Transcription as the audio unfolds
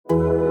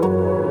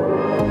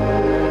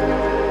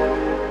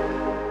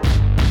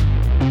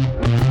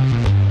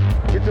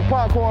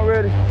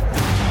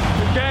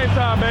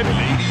baby.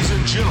 Ladies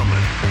and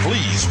gentlemen,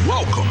 please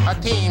welcome a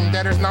team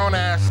that is known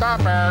as the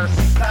Bears.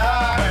 The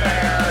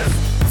Bears.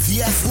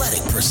 The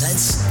Athletic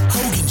presents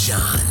Hogan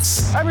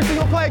Johns. Every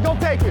single play, go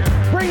take it.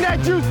 Bring that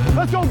juice.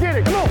 Let's go get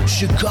it. Come on.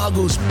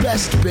 Chicago's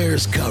best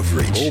Bears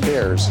coverage. Go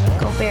Bears.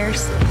 Go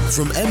Bears.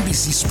 From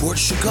NBC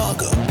Sports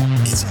Chicago,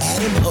 it's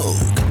Adam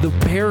Hogue. The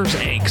Bears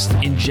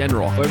angst in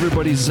general.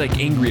 Everybody's like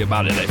angry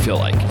about it, I feel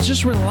like.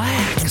 Just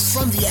relax. And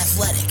from The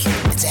Athletic,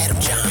 it's Adam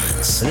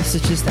Johns. This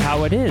is just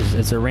how it is.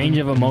 It's a range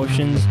of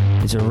emotions.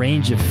 It's a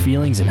range of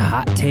feelings and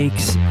hot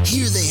takes.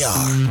 Here they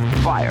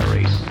are.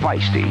 Fiery,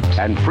 feisty,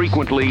 and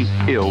frequently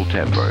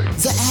ill-tempered.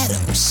 The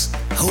Adams.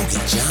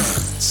 Hogan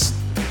Johns.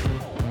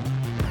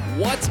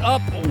 What's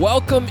up?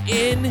 Welcome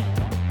in.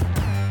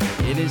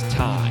 It is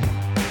time.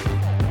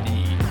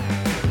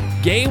 The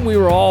game we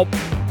were all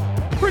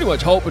pretty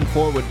much hoping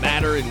for would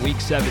matter in Week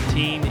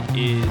 17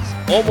 is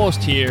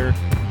almost here.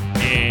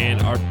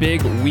 And our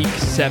big Week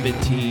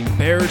 17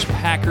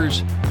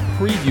 Bears-Packers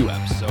preview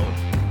episode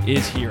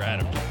is here,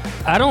 Adam.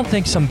 I don't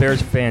think some Bears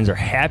fans are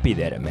happy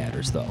that it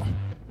matters, though.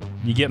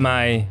 You get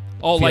my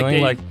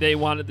feeling? Like they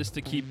wanted this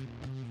to keep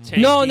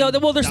tanking? No.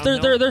 Well,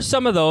 there's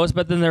some of those,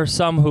 but then there's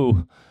some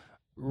who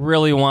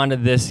really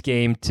wanted this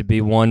game to be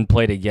one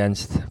played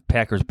against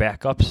Packers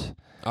backups.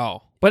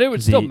 Oh, but it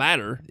would still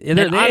matter.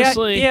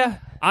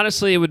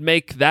 Honestly, it would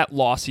make that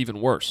loss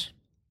even worse.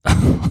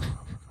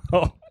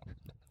 Oh.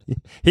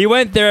 He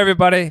went there,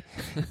 everybody.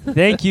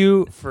 Thank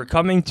you for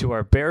coming to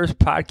our Bears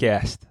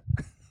podcast.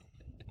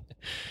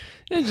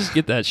 And just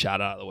get that shot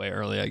out of the way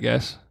early, I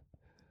guess.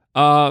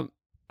 Come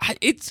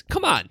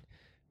on.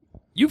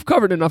 You've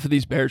covered enough of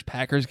these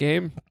Bears-Packers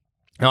game.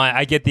 No,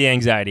 I get the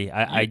anxiety.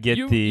 I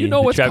get the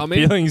what's coming.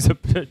 Feelings of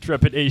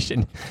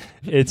trepidation.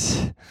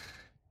 It's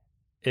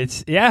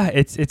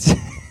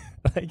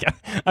like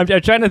I'm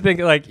trying to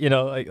think like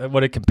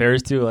what it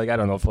compares to. Like I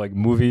don't know if like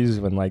movies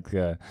when like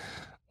the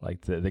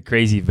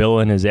crazy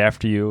villain is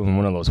after you in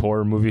one of those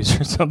horror movies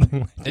or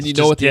something. And you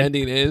know what the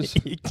ending is?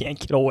 You can't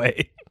get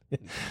away.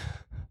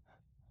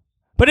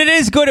 But it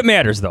is good. It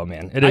matters, though,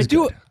 man.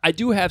 I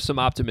do have some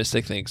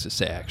optimistic things to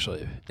say,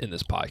 actually, in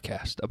this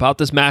podcast about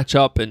this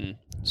matchup and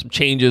some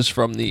changes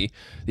from the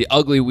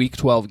ugly Week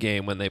 12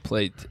 game when they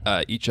played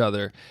each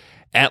other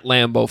at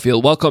Lambeau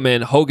Field. Welcome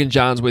in. Hogan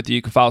Johns with you.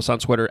 You can follow us on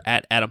Twitter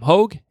at Adam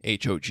Hogue,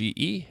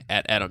 Hoge,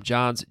 at Adam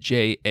Johns,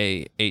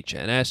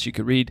 Jahns. You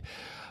can read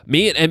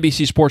me at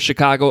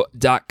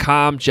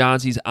NBCSportsChicago.com.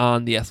 Johnsy's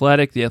on The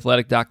Athletic.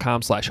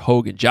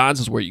 TheAthletic.com/Hogan Johns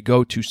is where you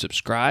go to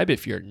subscribe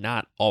if you're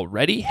not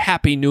already.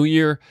 Happy New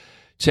Year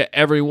to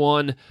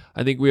everyone.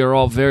 I think we are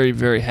all very,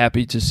 very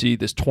happy to see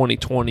this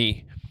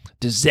 2020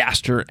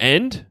 disaster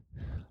end.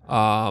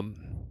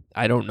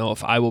 I don't know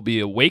if I will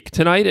be awake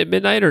tonight at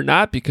midnight or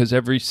not, because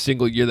every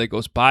single year that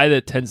goes by,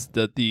 that tends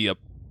the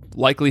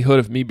likelihood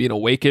of me being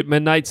awake at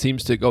midnight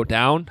seems to go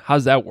down.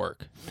 How's that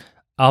work?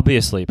 I'll be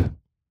asleep.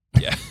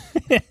 Yeah.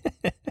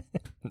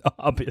 No,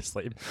 I'll be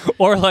asleep.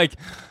 Or like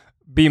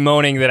be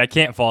moaning that I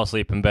can't fall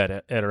asleep in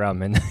bed at around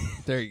midnight.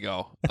 There you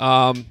go.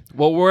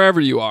 Well,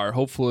 wherever you are,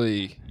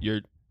 hopefully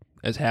you're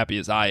as happy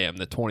as I am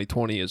that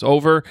 2020 is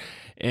over.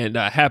 And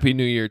Happy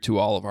New Year to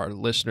all of our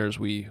listeners.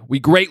 We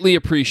greatly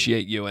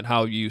appreciate you and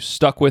how you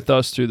stuck with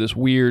us through this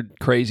weird,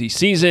 crazy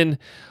season,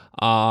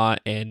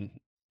 and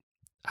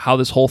how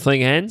this whole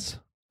thing ends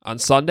on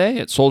Sunday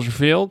at Soldier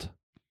Field.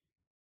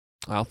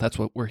 Well, that's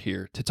what we're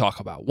here to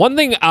talk about. One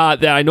thing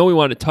that I know we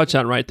wanted to touch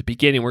on right at the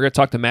beginning, we're going to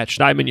talk to Matt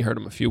Schneidman. You heard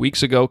him a few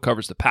weeks ago,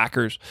 covers the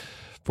Packers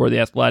for The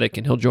Athletic,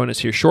 and he'll join us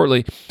here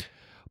shortly.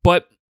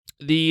 But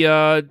it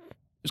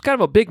was kind of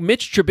a big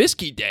Mitch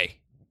Trubisky day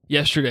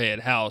yesterday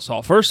at Halas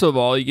Hall. First of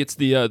all, he gets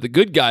the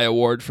Good Guy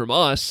Award from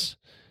us,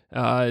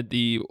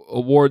 the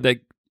award that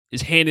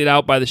is handed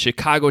out by the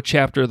Chicago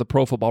chapter of the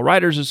Pro Football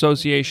Writers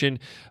Association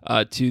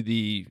to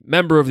the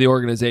member of the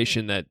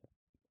organization that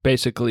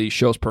basically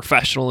shows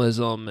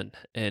professionalism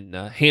and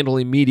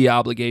handling media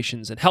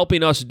obligations and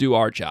helping us do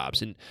our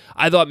jobs. And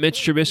I thought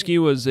Mitch Trubisky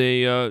was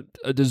a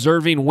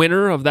deserving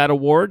winner of that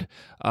award.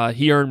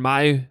 He earned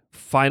my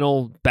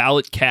final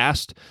ballot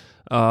cast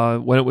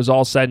when it was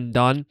all said and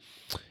done.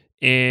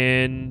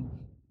 And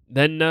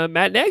then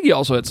Matt Nagy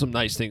also had some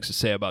nice things to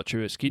say about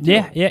Trubisky,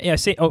 too. Yeah.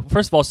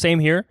 First of all, same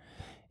here.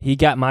 He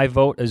got my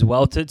vote as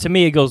well. To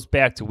me, it goes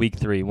back to Week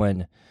 3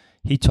 when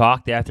he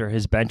talked after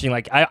his benching.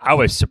 Like I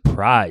was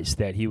surprised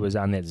that he was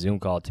on that Zoom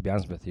call, to be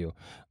honest with you,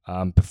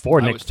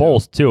 before Nick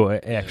Foles too.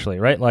 Actually,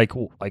 right? Like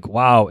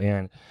wow.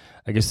 And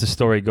I guess the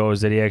story goes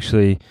that he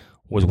actually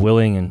was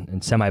willing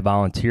and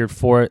semi-volunteered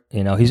for it.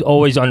 You know, he's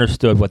always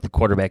understood what the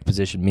quarterback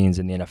position means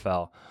in the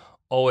NFL.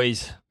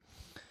 Always.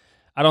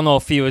 I don't know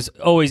if he was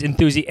always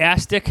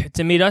enthusiastic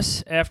to meet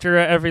us after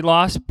every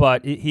loss,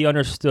 but he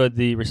understood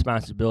the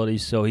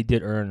responsibilities, so he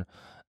did earn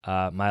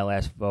my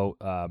last vote.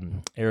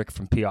 Eric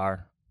from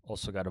PR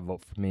also got a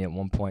vote for me at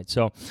one point.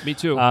 So me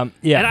too.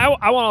 Yeah. And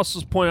I want to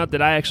also point out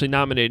that I actually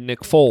nominated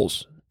Nick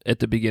Foles at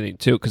the beginning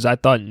too, because I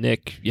thought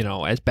Nick,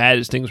 as bad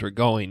as things were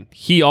going,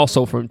 he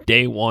also from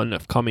day one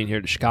of coming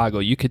here to Chicago,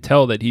 you could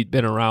tell that he'd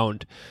been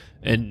around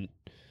and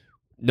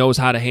knows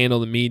how to handle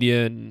the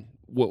media and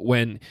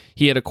when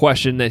he had a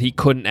question that he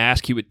couldn't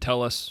ask, he would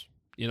tell us,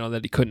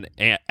 that he couldn't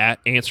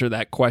answer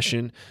that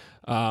question.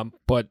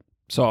 But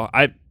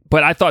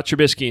I thought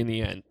Trubisky in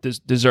the end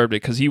deserved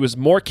it because he was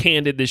more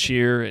candid this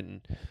year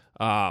and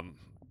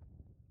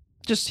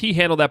just he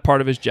handled that part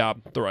of his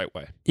job the right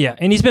way. Yeah,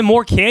 and he's been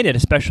more candid,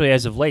 especially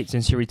as of late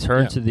since he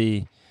returned to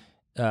the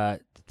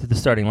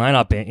starting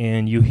lineup.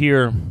 And you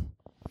hear,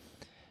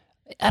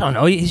 I don't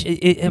know,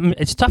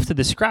 it's tough to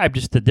describe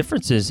just the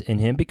differences in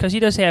him because he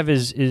does have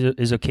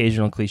his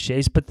occasional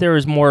cliches, but there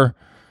is more,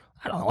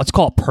 I don't know, let's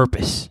call it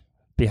purpose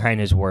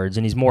behind his words,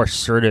 and he's more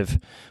assertive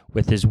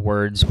with his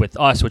words with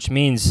us, which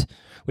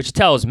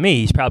tells me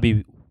he's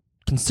probably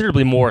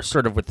considerably more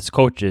assertive with his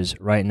coaches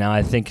right now.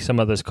 I think some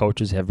of those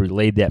coaches have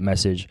relayed that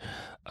message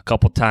a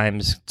couple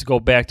times. To go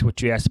back to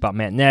what you asked about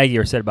Matt Nagy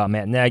or said about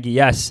Matt Nagy,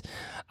 yes,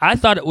 I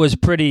thought it was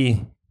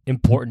pretty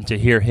important to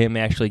hear him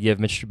actually give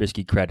Mitch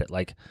Trubisky credit,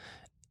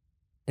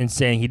 and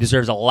saying he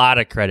deserves a lot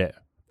of credit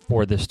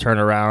for this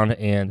turnaround.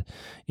 And,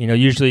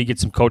 usually you get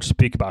some coaches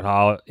speak about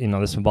how,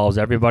 this involves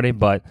everybody,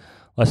 but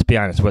let's be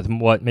honest, with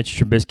what Mitch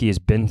Trubisky has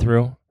been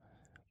through,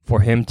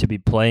 for him to be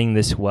playing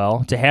this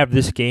well, to have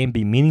this game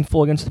be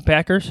meaningful against the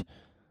Packers,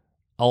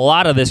 a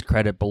lot of this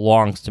credit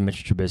belongs to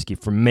Mitch Trubisky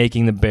for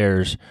making the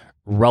Bears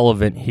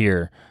relevant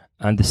here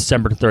on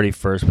December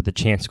 31st with the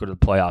chance to go to the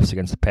playoffs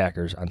against the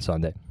Packers on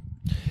Sunday.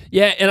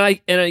 Yeah, and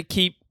I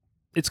keep,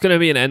 it's going to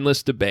be an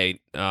endless debate,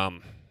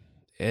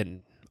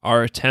 and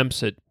our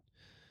attempts at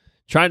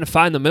trying to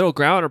find the middle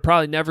ground are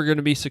probably never going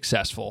to be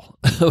successful.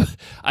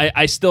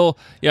 I still,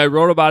 I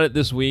wrote about it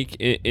this week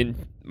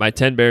in my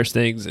 10 Bears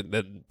things, and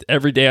then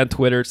every day on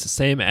Twitter, it's the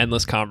same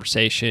endless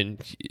conversation,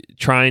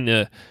 trying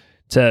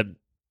to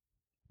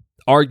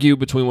argue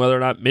between whether or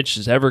not Mitch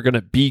is ever going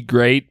to be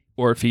great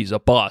or if he's a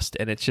bust.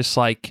 And it's just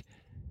like,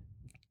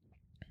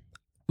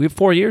 we have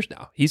 4 years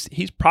now.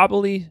 He's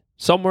probably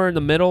somewhere in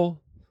the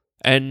middle,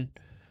 and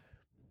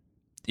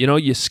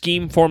you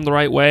scheme for him the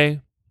right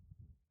way,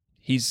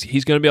 he's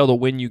going to be able to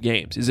win you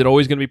games. Is it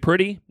always going to be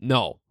pretty?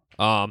 No.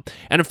 And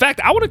in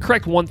fact, I want to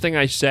correct one thing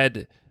I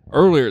said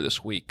earlier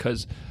this week,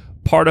 because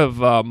part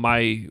of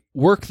my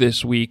work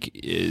this week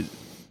is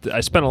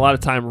I spent a lot of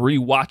time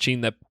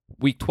rewatching the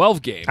Week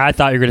 12 game. I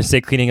thought you were going to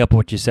say cleaning up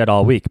what you said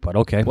all week, but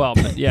okay. Well,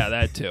 yeah,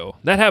 that too.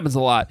 That happens a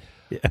lot.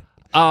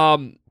 Yeah.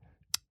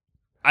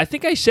 I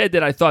think I said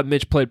that I thought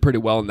Mitch played pretty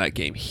well in that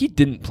game. He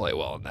didn't play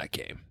well in that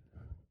game.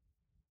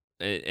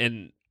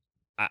 And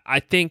I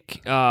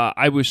think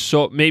I was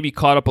so maybe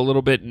caught up a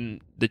little bit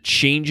in the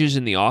changes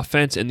in the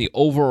offense and the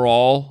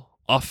overall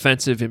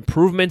offensive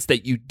improvements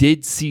that you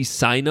did see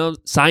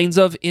signs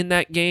of in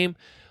that game.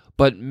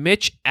 But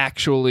Mitch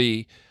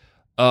actually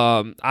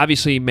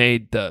obviously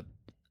made the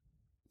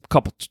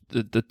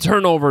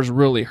turnovers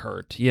really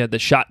hurt. He had the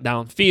shot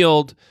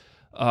downfield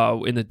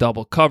in the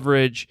double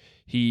coverage.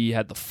 He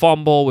had the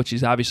fumble, which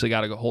he's obviously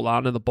got to go hold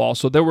on to the ball.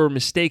 So there were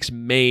mistakes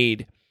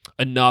made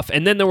enough.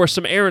 And then there were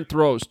some errant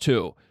throws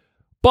too.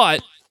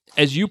 But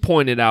as you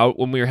pointed out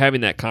when we were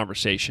having that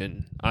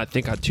conversation, I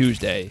think on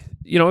Tuesday,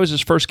 it was his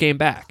first game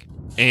back.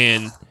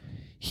 And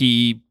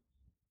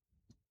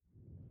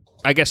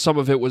I guess some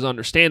of it was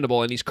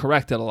understandable, and he's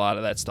corrected a lot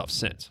of that stuff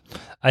since.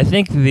 I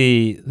think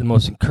the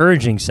most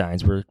encouraging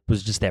signs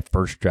was just that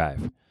first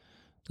drive.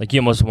 Like,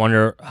 you almost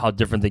wonder how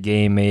different the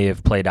game may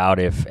have played out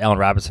if Allen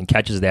Robinson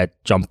catches that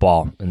jump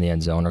ball in the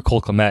end zone, or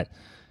Cole Kmet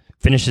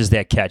finishes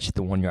that catch at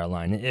the 1 yard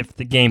line. If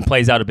the game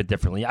plays out a bit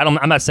differently,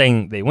 I'm not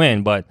saying they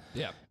win, but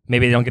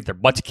maybe they don't get their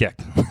butts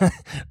kicked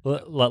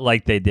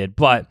like they did.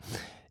 But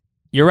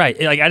you're right.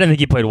 I didn't think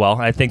he played well.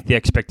 I think the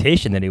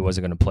expectation that he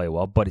wasn't going to play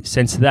well. But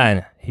since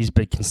then, he's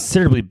been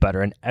considerably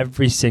better in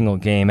every single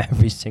game,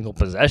 every single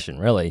possession,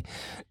 really,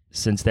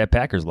 since that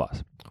Packers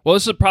loss. Well,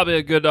 this is probably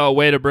a good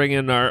way to bring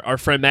in our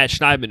friend Matt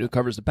Schneidman, who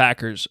covers the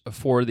Packers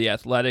for The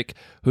Athletic,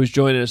 who's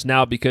joining us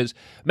now because,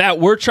 Matt,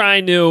 we're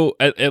trying to,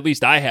 at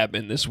least I have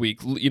been this week,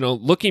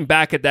 looking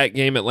back at that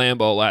game at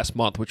Lambeau last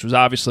month, which was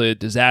obviously a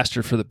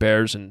disaster for the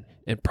Bears and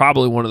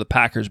probably one of the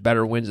Packers'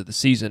 better wins of the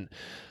season,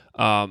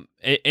 and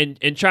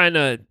trying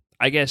to,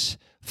 I guess,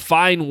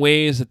 find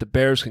ways that the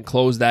Bears can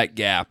close that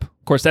gap.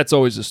 Of course, that's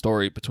always the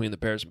story between the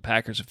Bears and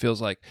Packers, it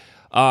feels like.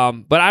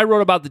 But I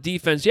wrote about the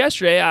defense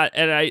yesterday,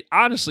 and I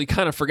honestly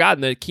kind of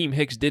forgotten that Akeem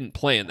Hicks didn't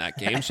play in that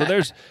game. So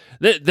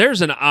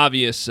there's an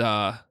obvious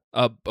a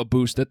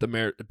boost that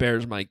the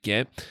Bears might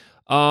get.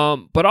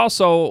 But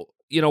also,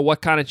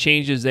 what kind of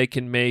changes they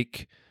can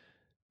make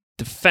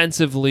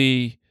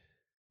defensively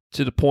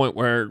to the point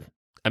where,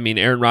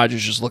 Aaron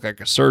Rodgers just looked like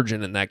a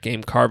surgeon in that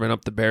game, carving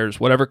up the Bears.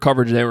 Whatever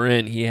coverage they were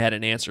in, he had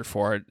an answer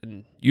for it.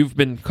 And you've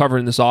been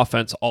covering this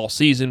offense all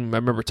season. I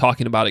remember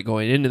talking about it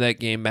going into that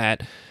game,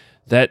 Matt,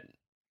 that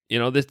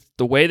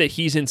the way that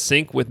he's in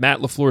sync with Matt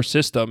LaFleur's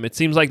system, it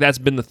seems like that's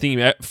been the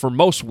theme for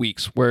most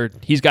weeks, where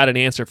he's got an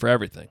answer for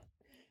everything.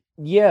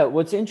 Yeah,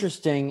 what's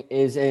interesting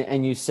is,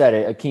 and you said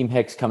it, Akeem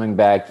Hicks coming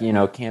back,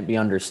 can't be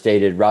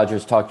understated.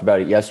 Rodgers talked about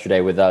it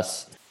yesterday with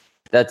us.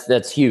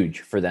 That's huge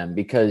for them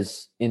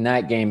because in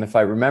that game, if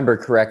I remember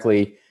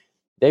correctly,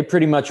 they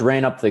pretty much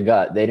ran up the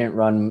gut. They didn't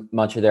run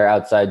much of their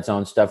outside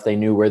zone stuff. They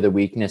knew where the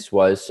weakness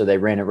was, so they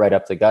ran it right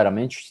up the gut. I'm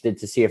interested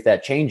to see if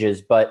that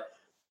changes, but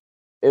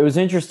it was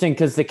interesting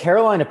because the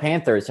Carolina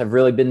Panthers have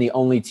really been the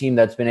only team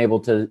that's been able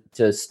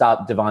to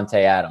stop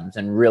Davante Adams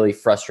and really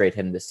frustrate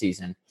him this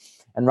season.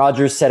 And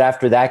Rodgers said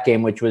after that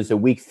game, which was a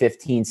Week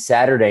 15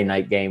 Saturday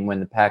night game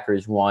when the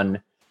Packers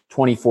won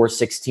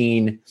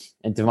 24-16,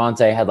 and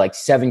Davante had like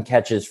 7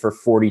 catches for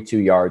 42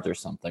 yards or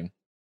something.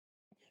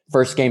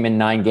 First game in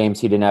 9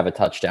 games, he didn't have a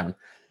touchdown.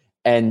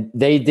 And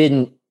they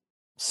didn't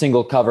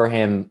single cover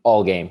him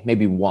all game,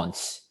 maybe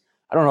once.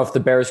 I don't know if the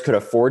Bears could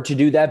afford to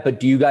do that,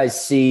 but do you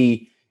guys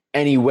see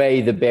any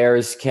way the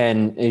Bears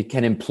can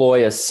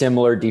employ a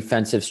similar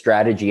defensive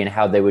strategy and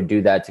how they would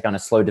do that to kind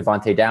of slow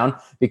Davante down?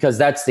 Because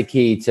that's the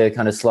key to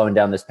kind of slowing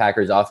down this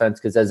Packers offense,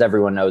 because as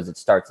everyone knows, it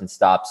starts and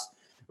stops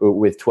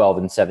with 12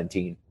 and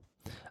 17.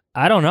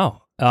 I don't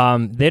know.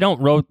 They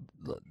don't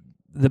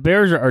the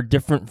Bears are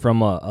different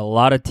from a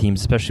lot of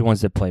teams, especially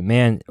ones that play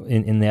man,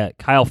 in that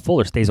Kyle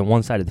Fuller stays on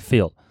one side of the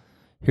field.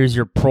 Here's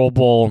your Pro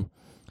Bowl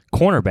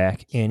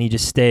cornerback, and he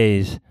just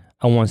stays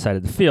on one side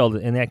of the field,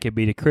 and that could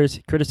be the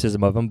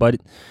criticism of him.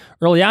 But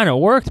early on, it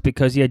worked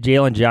because he had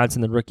Jalen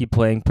Johnson, the rookie,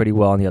 playing pretty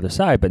well on the other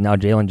side. But now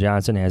Jalen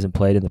Johnson hasn't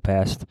played in the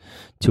past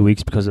 2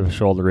 weeks because of a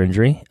shoulder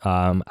injury.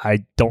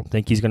 I don't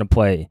think he's going to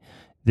play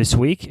this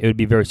week. It would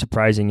be very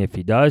surprising if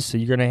he does. So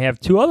you're going to have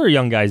 2 other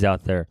young guys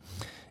out there,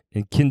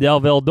 and Kindle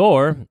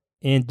Vildor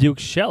and Duke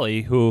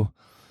Shelley, who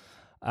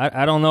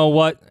I don't know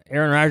what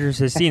Aaron Rodgers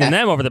has seen in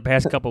them over the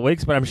past couple of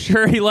weeks, but I'm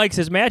sure he likes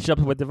his matchup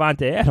with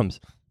Davante Adams.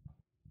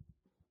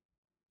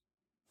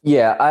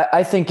 Yeah,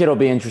 I think it'll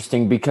be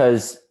interesting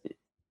because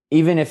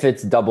even if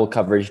it's double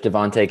coverage,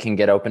 Davante can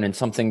get open, and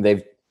something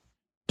they've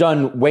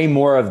done way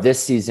more of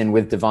this season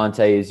with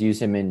Davante is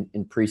use him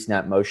in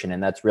pre-snap motion,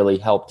 and that's really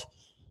helped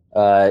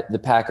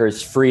the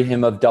Packers free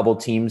him of double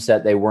teams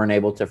that they weren't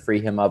able to free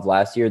him of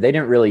last year. They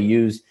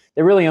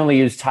really only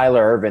used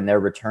Tyler Ervin, their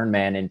return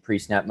man, in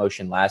pre-snap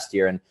motion last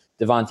year, and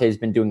Davante's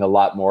been doing a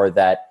lot more of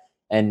that.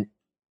 And,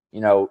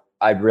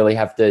 I'd really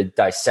have to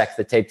dissect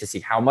the tape to see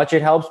how much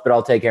it helps, but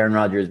I'll take Aaron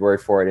Rodgers'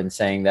 word for it in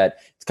saying that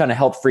it's kind of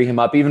helped free him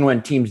up, even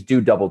when teams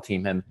do double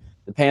team him.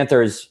 The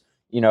Panthers,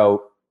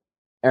 Aaron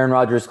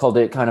Rodgers called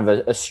it kind of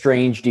a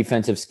strange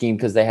defensive scheme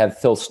because they have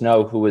Phil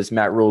Snow, who was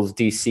Matt Rule's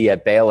DC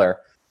at Baylor,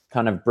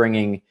 kind of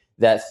bringing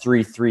that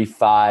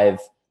 3-3-5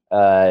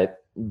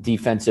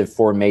 defensive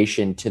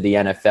formation to the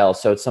NFL.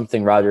 So it's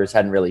something Rodgers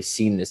hadn't really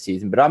seen this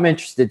season. But I'm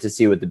interested to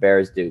see what the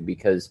Bears do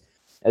because,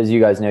 as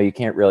you guys know, you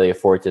can't really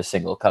afford to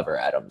single cover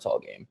Adams all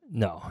game.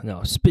 No.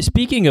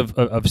 Speaking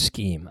of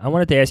scheme, I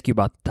wanted to ask you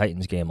about the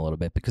Titans game a little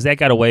bit because that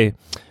got away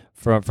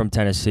from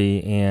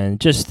Tennessee, and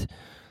just,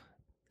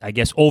 I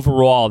guess,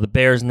 overall, the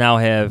Bears now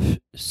have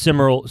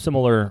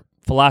similar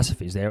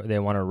philosophies. They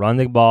want to run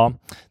the ball.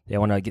 They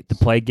want to get the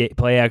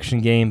play action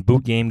game,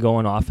 boot game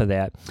going off of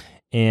that.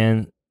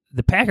 And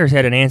the Packers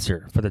had an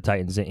answer for the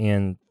Titans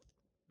and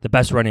the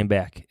best running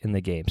back in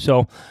the game.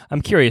 So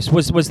I'm curious,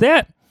 was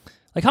that,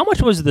 like, how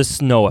much was the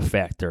snow a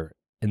factor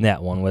in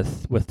that one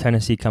with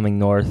Tennessee coming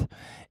north?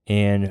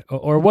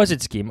 Or was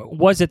it scheme?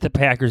 Was it the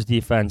Packers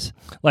defense,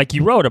 like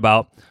you wrote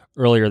about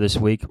earlier this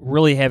week,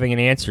 really having an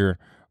answer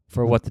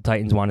for what the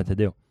Titans wanted to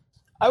do?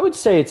 I would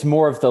say it's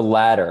more of the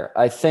latter.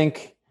 I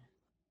think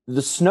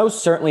the snow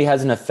certainly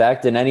has an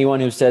effect, and anyone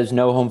who says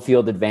no home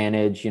field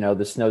advantage,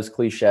 the snow's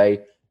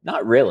cliche,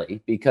 not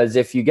really, because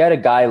if you get a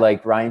guy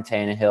like Ryan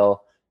Tannehill,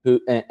 who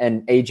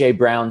and A.J.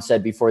 Brown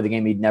said before the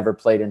game he'd never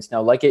played in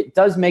snow, like, it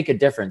does make a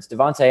difference.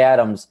 Davante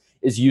Adams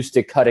is used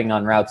to cutting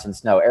on routes in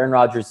snow. Aaron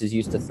Rodgers is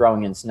used to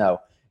throwing in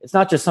snow. It's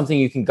not just something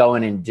you can go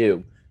in and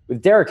do.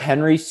 With Derrick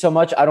Henry so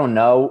much, I don't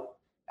know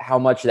how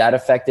much that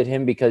affected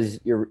him because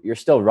you're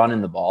still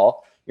running the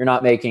ball. You're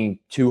not making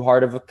too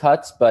hard of a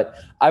cuts, but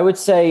I would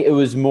say it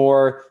was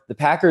more the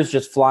Packers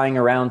just flying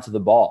around to the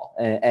ball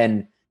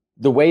and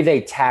the way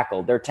they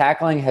tackle. Their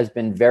tackling has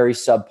been very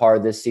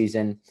subpar this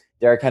season.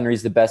 Derrick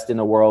Henry's the best in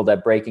the world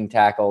at breaking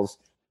tackles.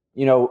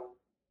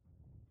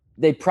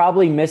 They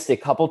probably missed a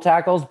couple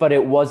tackles, but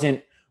it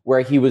wasn't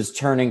where he was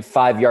turning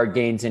 5-yard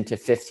gains into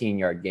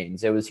 15-yard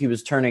gains. He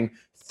was turning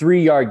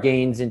 3-yard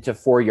gains into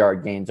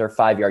 4-yard gains or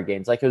 5-yard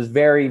gains. Like, it was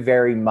very,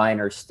 very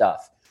minor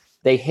stuff.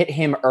 They hit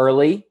him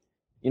early.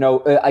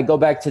 I go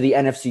back to the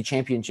NFC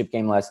Championship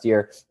game last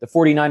year. The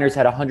 49ers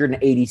had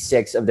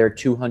 186 of their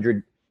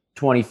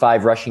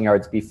 225 rushing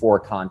yards before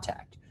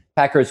contact.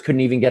 Packers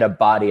couldn't even get a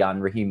body on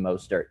Raheem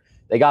Mostert.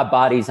 They got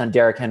bodies on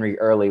Derrick Henry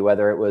early,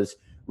 whether it was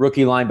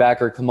rookie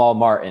linebacker Kamal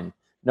Martin,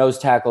 nose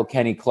tackle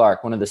Kenny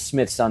Clark, one of the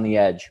Smiths on the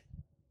edge.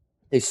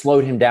 They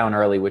slowed him down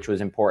early, which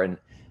was important,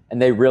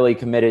 and they really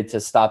committed to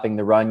stopping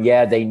the run.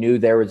 Yeah, they knew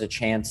there was a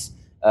chance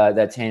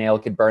that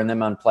Tannehill could burn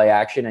them on play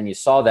action, and you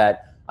saw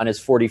that on his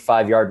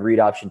 45-yard read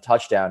option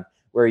touchdown,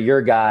 where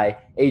your guy,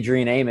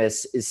 Adrian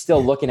Amos, is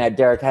still looking at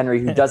Derrick Henry,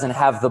 who doesn't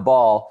have the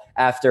ball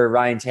after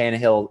Ryan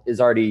Tannehill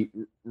is already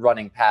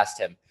running past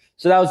him.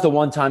 So that was the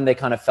one time they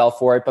kind of fell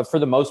for it. But for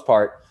the most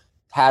part,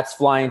 hats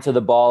flying to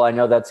the ball. I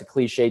know that's a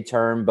cliche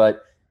term,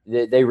 but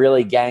They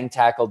really gang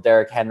tackled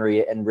Derrick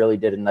Henry and really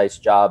did a nice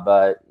job.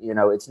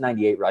 It's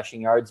 98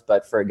 rushing yards,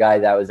 but for a guy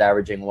that was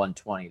averaging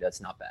 120, that's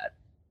not bad.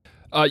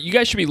 You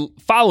guys should be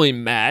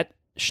following Matt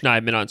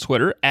Schneidman on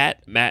Twitter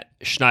at Matt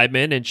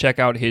Schneidman and check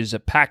out his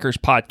Packers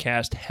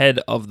podcast, Head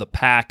of the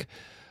Pack,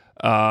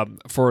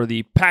 for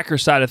the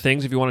Packers side of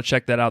things if you want to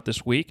check that out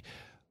this week.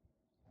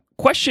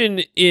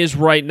 Question is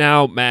right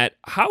now, Matt,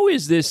 how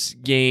is this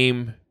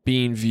game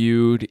being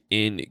viewed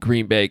in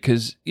Green Bay?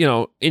 Because,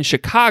 in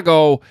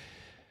Chicago,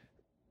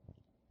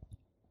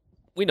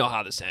 we know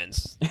how this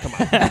ends. Come on,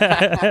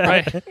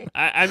 right?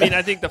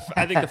 I think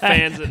the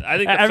fans.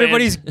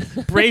 Everybody's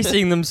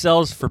bracing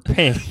themselves for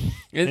pain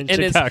in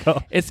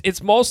Chicago.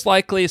 It's most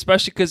likely,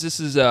 especially because this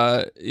is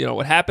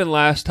what happened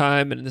last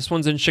time, and this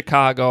one's in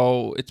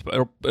Chicago.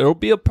 It'll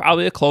be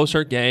probably a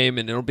closer game,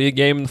 and it'll be a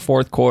game in the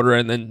fourth quarter,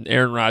 and then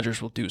Aaron Rodgers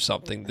will do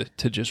something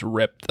to just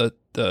rip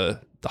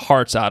the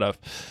hearts out of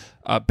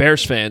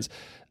Bears fans.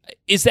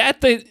 Is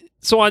that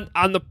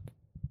on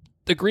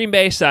the Green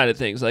Bay side of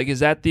things? Like, is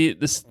that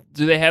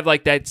do they have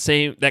like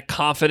that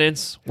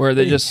confidence where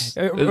they just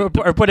or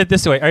put it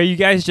this way? Are you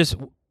guys just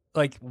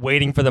like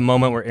waiting for the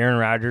moment where Aaron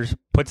Rodgers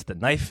puts the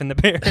knife in the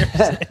Bears?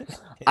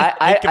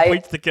 I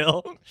completes the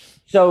kill.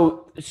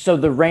 So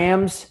the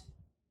Rams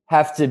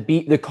have to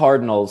beat the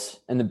Cardinals,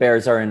 and the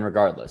Bears are in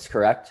regardless.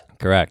 Correct.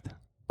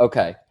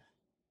 Okay.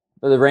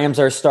 The Rams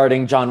are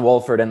starting John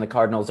Wolford, and the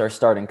Cardinals are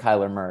starting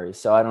Kyler Murray.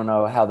 So I don't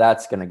know how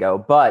that's going to go,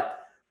 but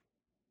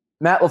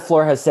Matt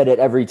LaFleur has said it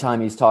every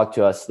time he's talked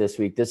to us this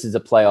week. This is a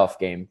playoff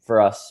game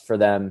for us, for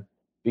them,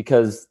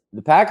 because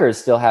the Packers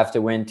still have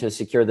to win to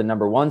secure the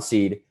number 1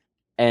 seed,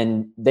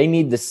 and they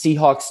need the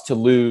Seahawks to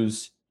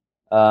lose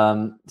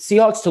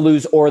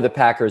or the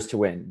Packers to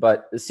win.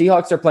 But the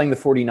Seahawks are playing the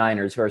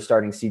 49ers, who are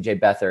starting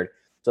CJ Beathard.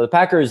 So the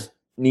Packers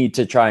need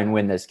to try and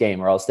win this game,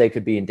 or else they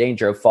could be in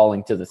danger of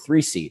falling to the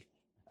 3 seed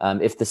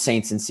if the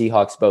Saints and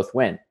Seahawks both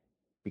win,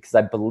 because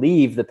I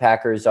believe the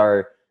Packers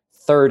are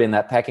third in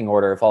that pecking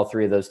order if all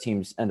 3 of those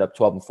teams end up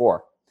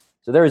 12-4.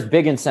 So there is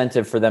big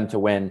incentive for them to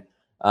win.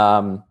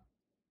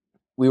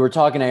 We were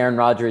talking to Aaron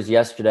Rodgers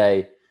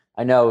yesterday.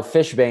 I know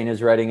Fishbane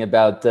is writing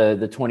about the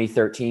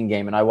 2013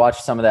 game, and I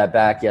watched some of that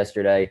back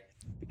yesterday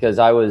because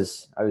I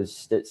was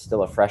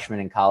still a freshman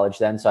in college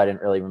then, so I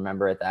didn't really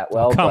remember it that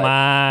well. Come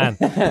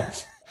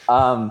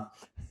on.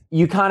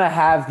 You kind of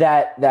have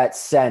that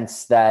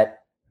sense that,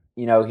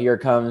 here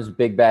comes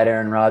big bad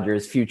Aaron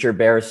Rodgers, future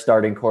Bears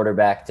starting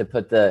quarterback, to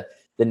put the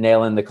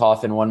nail in the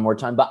coffin one more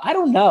time. But I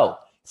don't know.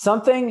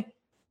 Something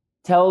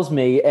tells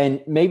me,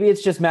 and maybe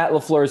it's just Matt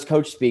LaFleur's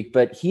coach speak,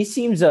 but he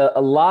seems a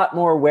lot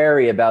more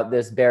wary about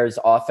this Bears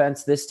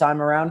offense this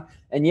time around.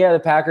 And yeah, the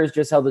Packers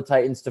just held the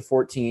Titans to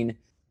 14,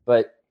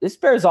 but this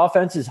Bears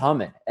offense is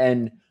humming.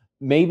 And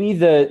maybe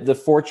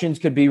the fortunes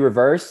could be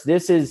reversed.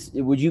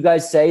 Would you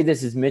guys say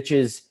this is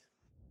Mitch's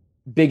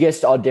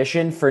biggest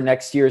audition for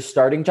next year's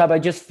starting job? I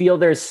just feel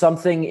there's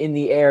something in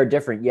the air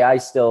different. Yeah, I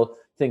still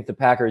think the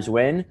Packers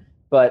win,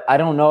 but I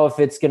don't know if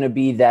it's going to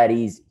be that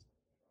easy.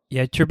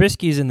 Yeah,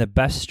 Trubisky's in the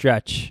best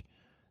stretch,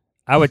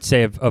 I would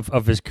say,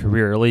 of his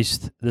career, at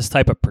least this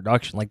type of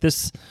production. Like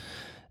this,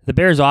 the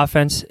Bears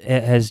offense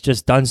has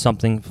just done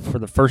something for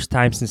the first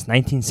time since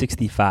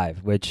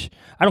 1965, which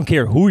I don't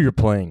care who you're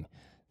playing.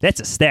 That's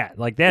a stat.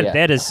 Like that, Yeah.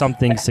 that is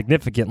something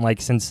significant.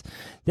 Like since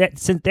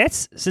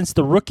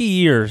the rookie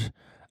years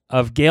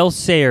of Gale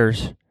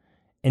Sayers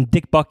and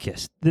Dick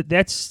Butkus.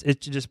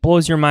 It just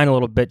blows your mind a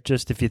little bit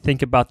just if you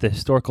think about the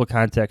historical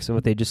context of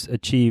what they just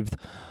achieved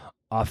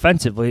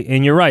offensively.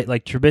 And you're right,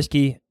 like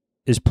Trubisky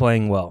is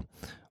playing well.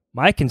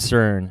 My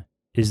concern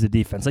is the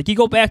defense. Like you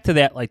go back to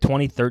that like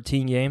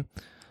 2013 game,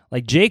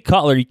 like Jay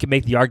Cutler, you can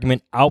make the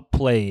argument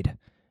outplayed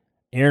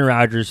Aaron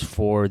Rodgers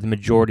for the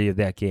majority of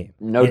that game.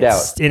 No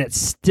doubt. And it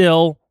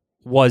still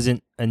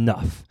wasn't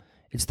enough.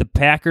 It's the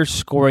Packers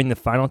scoring the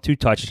final 2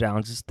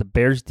 touchdowns. It's the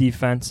Bears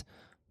defense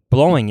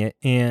blowing it.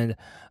 And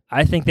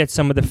I think that's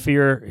some of the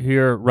fear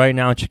here right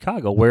now in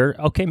Chicago where,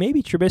 okay,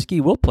 maybe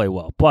Trubisky will play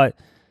well, but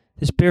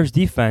this Bears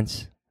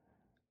defense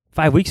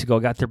 5 weeks ago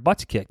got their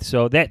butts kicked.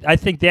 So I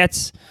think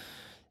that's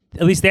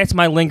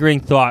my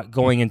lingering thought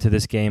going into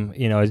this game,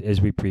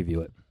 as we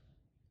preview it.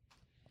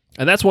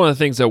 And that's one of the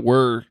things that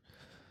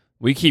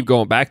we keep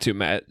going back to,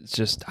 Matt. It's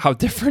just how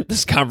different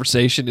this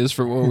conversation is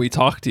from when we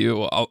talked to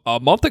you a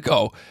month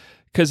ago,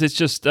 because it's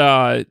just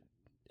the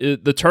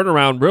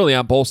turnaround really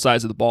on both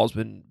sides of the ball has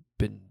been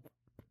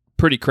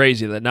pretty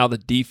crazy. That now the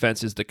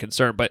defense is the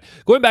concern. But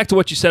going back to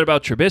what you said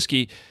about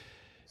Trubisky,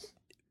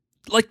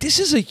 like this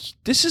is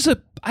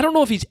a I don't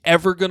know if he's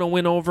ever going to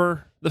win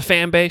over the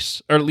fan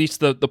base, or at least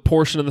the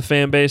portion of the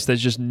fan base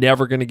that's just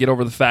never going to get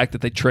over the fact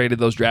that they traded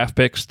those draft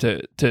picks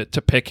to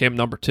pick him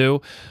number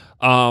 2.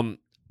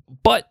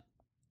 But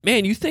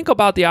man, you think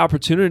about the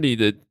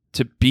opportunity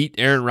to beat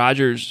Aaron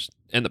Rodgers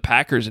and the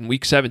Packers in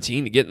Week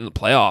 17 to get in the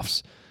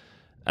playoffs.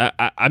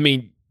 I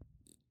mean,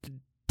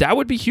 that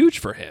would be huge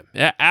for him.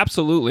 Yeah,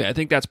 absolutely. I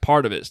think that's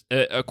part of it.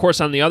 Of course,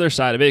 on the other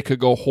side of it, it could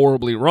go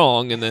horribly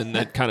wrong, and then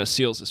that kind of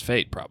seals his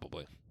fate,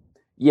 probably.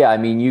 Yeah, I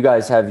mean, you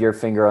guys have your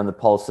finger on the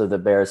pulse of the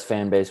Bears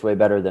fan base way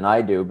better than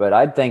I do, but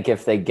I'd think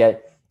if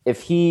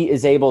he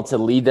is able to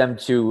lead them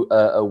to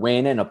a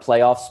win and a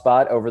playoff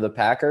spot over the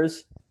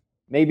Packers,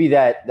 maybe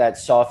that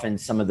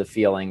softens some of the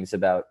feelings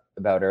about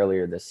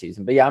earlier this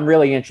season. But yeah, I'm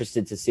really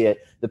interested to see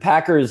it. The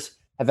Packers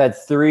have had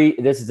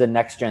this is a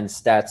next gen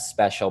stats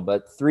special,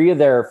 but 3 of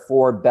their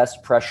 4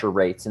 best pressure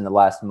rates in the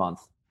last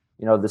month.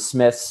 The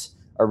Smiths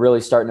are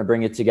really starting to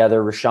bring it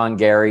together. Rashawn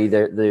Gary,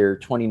 their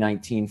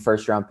 2019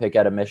 first round pick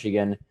out of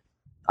Michigan.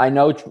 I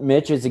know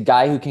Mitch is a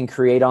guy who can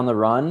create on the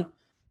run,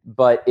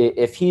 but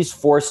if he's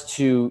forced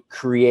to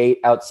create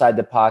outside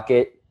the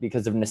pocket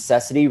because of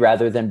necessity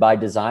rather than by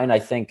design, I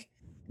think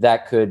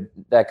that could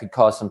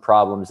cause some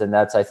problems. And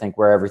that's, I think,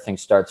 where everything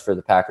starts for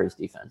the Packers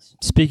defense.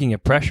 Speaking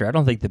of pressure, I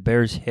don't think the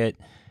Bears hit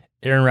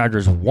Aaron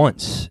Rodgers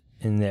once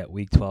in that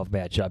Week 12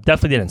 matchup.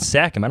 Definitely didn't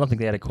sack him. I don't think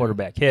they had a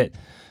quarterback hit.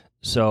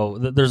 So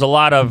there's a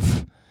lot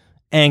of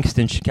angst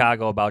in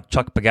Chicago about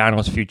Chuck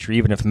Pagano's future,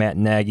 even if Matt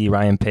Nagy,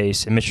 Ryan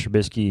Pace, and Mitch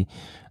Trubisky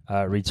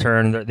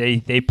return.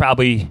 They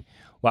probably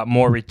want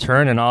more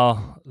return in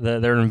all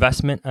their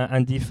investment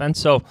on defense.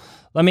 So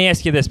let me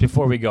ask you this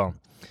before we go.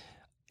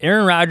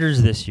 Aaron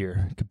Rodgers this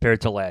year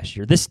compared to last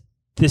year. This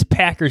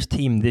Packers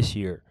team this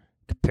year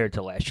compared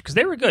to last year, because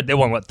they were good. They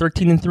won,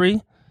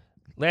 13-3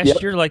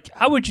 last year? Like,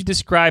 how would you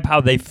describe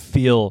how they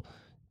feel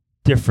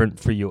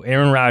different for you,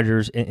 Aaron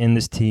Rodgers and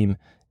this team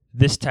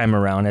this time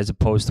around as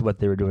opposed to what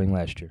they were doing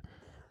last year?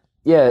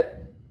 Yeah,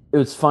 it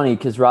was funny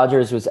because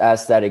Rodgers was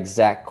asked that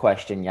exact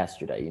question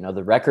yesterday.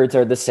 The records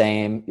are the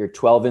same. You're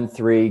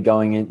 12-3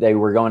 going in. They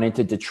were going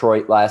into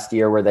Detroit last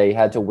year where they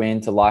had to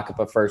win to lock up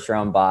a first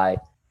round bye.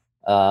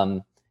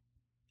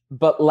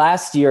 But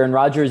last year, and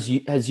Rodgers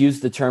has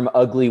used the term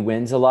ugly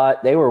wins a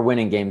lot, they were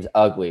winning games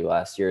ugly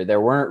last year. There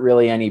weren't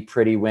really any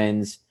pretty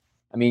wins.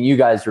 I mean, you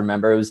guys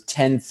remember it was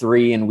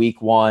 10-3 in week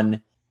 1.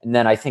 And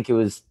then I think it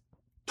was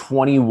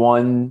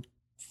 21-15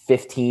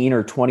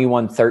 or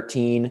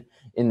 21-13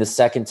 in the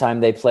second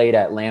time they played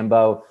at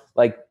Lambeau.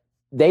 Like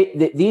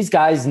these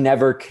guys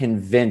never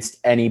convinced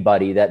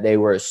anybody that they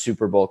were a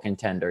Super Bowl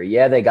contender.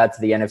 Yeah, they got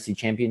to the NFC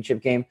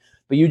Championship game,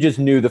 but you just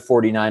knew the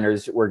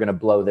 49ers were going to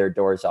blow their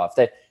doors off.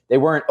 They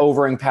weren't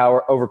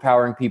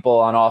overpowering people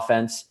on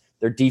offense.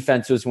 Their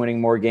defense was winning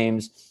more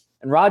games.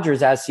 And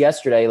Rodgers asked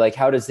yesterday, like,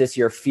 how does this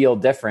year feel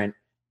different?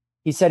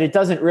 He said, it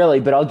doesn't really,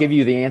 but I'll give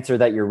you the answer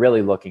that you're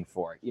really looking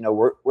for.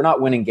 We're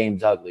not winning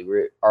games ugly.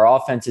 Our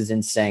offense is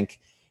in sync.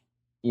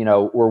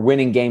 We're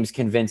winning games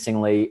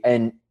convincingly.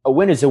 And a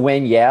win is a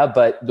win, yeah,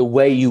 but the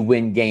way you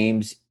win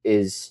games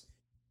is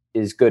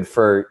good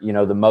for, the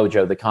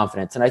mojo, the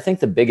confidence. And I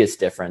think the biggest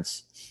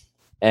difference,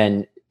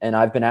 and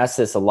I've been asked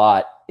this a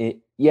lot,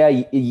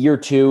 year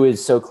 2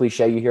 is so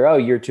cliche. You hear,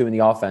 year 2 in the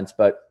offense,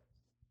 but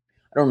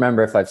I don't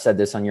remember if I've said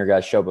this on your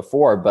guys' show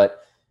before,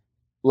 but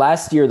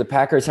last year, the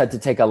Packers had to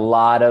take a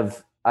lot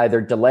of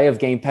either delay of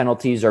game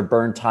penalties or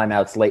burn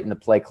timeouts late in the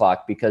play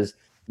clock because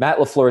Matt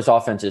LaFleur's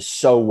offense is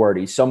so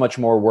wordy, so much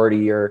more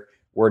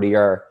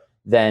wordier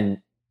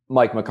than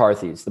Mike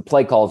McCarthy's. The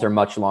play calls are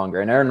much longer.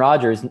 And Aaron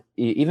Rodgers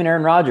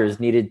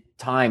needed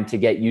time to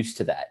get used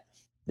to that.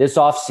 This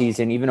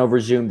offseason, even over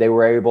Zoom, they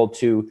were able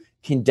to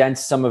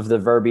condense some of the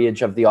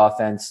verbiage of the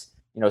offense,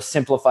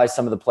 simplify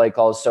some of the play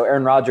calls. So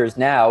Aaron Rodgers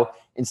now,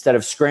 instead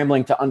of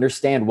scrambling to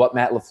understand what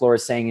Matt LaFleur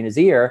is saying in his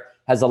ear,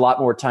 has a lot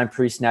more time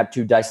pre-snap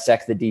to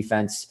dissect the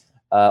defense,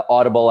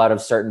 audible out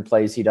of certain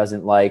plays he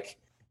doesn't like,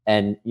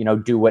 and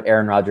do what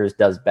Aaron Rodgers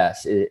does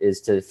best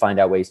is to find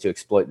out ways to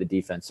exploit the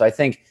defense. So I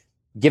think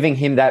giving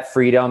him that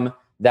freedom,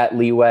 that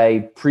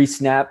leeway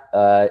pre-snap,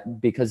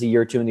 because of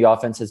year 2 in the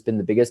offense has been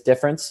the biggest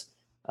difference,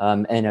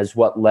 and has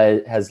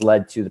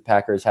led to the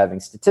Packers having,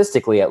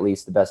 statistically at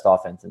least, the best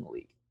offense in the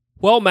league.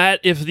 Well, Matt,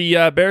 if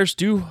the Bears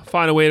do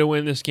find a way to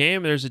win this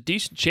game, there's a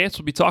decent chance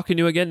we'll be talking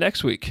to you again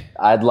next week.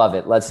 I'd love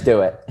it. Let's do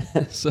it.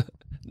 So,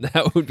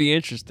 that would be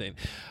interesting.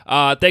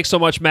 Thanks so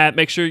much, Matt.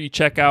 Make sure you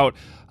check out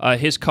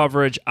his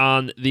coverage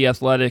on The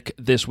Athletic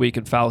this week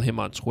and follow him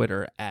on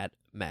Twitter at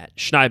Matt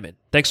Schneidman.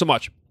 Thanks so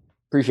much.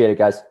 Appreciate it,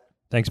 guys.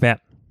 Thanks,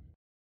 Matt.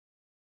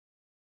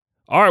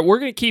 All right, we're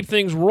going to keep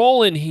things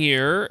rolling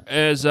here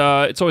as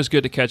it's always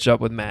good to catch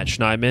up with Matt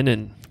Schneidman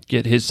and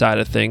get his side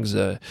of things.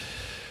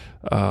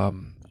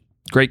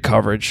 Great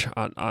coverage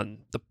on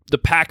the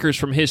Packers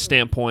from his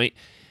standpoint.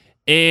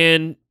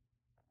 And,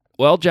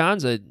 well,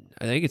 Johns, I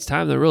think it's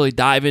time to really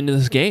dive into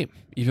this game,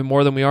 even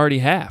more than we already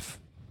have,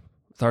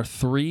 with our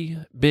 3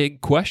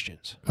 big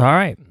questions. All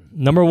right.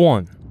 Number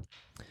 1,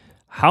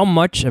 how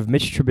much of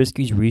Mitch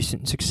Trubisky's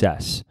recent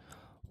success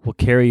will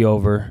carry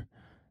over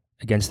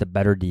against a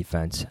better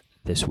defense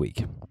this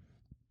week?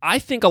 I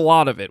think a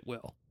lot of it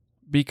will,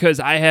 because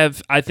I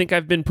think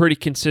I've been pretty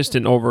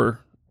consistent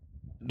over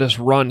this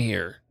run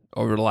here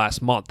over the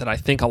last month, that I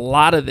think a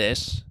lot of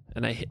this,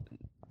 and I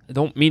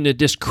don't mean to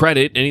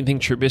discredit anything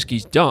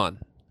Trubisky's done.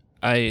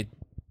 I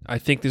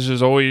think this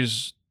is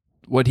always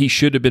what he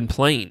should have been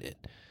playing in.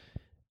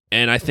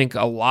 And I think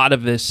a lot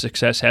of this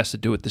success has to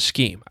do with the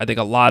scheme. I think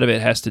a lot of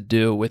it has to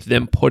do with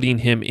them putting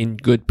him in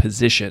good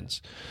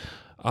positions.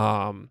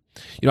 I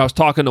was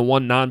talking to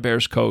one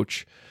non-Bears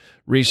coach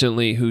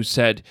recently who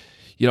said,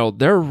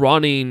 they're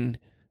running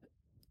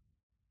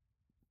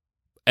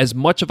as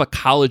much of a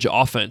college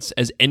offense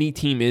as any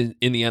team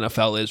in the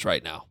NFL is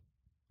right now.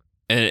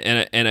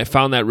 And I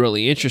found that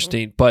really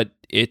interesting, but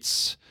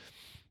it's,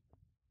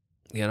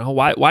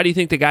 why do you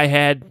think the guy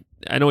had,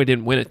 I know he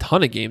didn't win a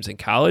ton of games in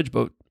college,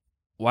 but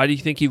why do you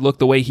think he looked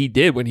the way he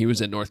did when he was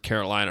in North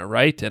Carolina,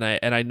 right? And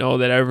I know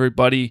that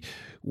everybody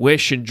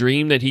wish and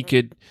dream that he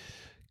could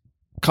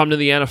come to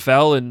the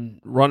NFL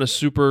and run a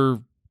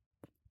super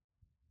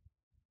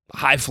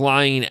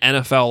high-flying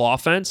NFL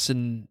offense,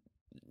 and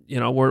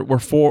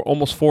we're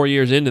almost 4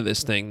 years into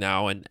this thing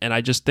now, and I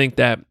just think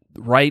that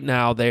right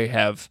now they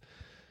have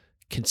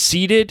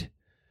conceded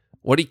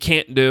what he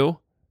can't do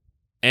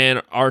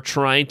and are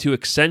trying to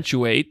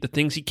accentuate the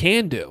things he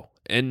can do,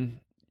 and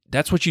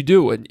that's what you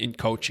do in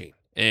coaching,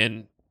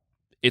 and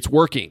it's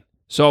working.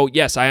 So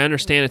yes, I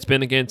understand it's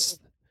been against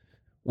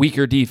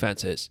weaker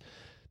defenses.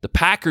 The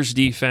Packers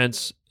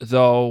defense,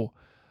 though,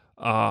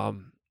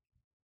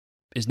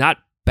 is not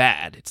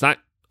bad. It's not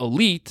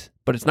elite,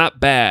 but it's not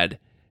bad.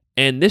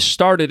 And this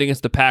started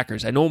against the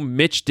Packers. I know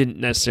Mitch didn't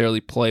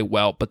necessarily play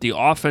well, but the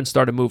offense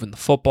started moving the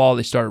football.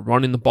 They started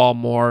running the ball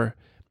more,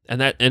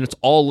 and it's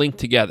all linked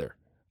together.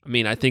 I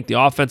mean, I think the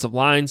offensive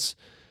line's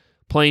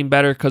playing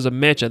better because of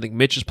Mitch. I think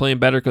Mitch is playing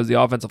better because of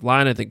the offensive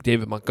line. I think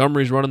David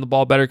Montgomery's running the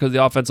ball better because of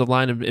the offensive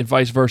line, and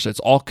vice versa. It's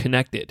all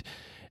connected.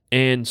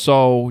 And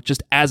so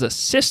just as a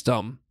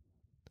system,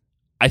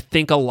 I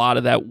think a lot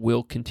of that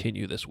will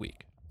continue this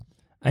week.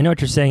 I know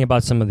what you're saying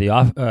about some of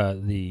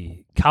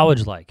the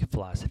college-like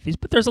philosophies,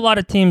 but there's a lot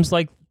of teams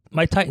like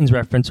my Titans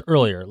reference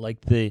earlier,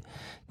 like the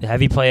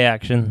heavy play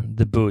action,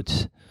 the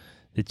boots,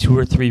 the 2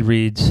 or 3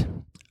 reads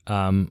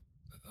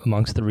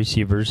amongst the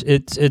receivers.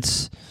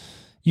 It's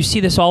you see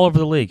this all over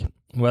the league,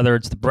 whether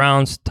it's the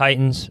Browns,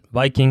 Titans,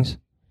 Vikings,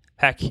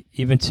 heck,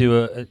 even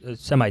to a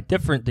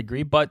semi-different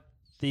degree, but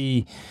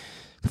the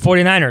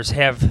 49ers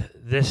have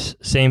this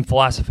same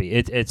philosophy.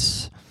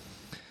 It's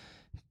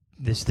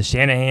the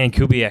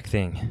Shanahan-Kubiak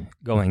thing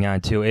going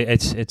on, too.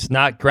 It's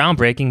not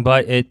groundbreaking,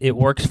 but it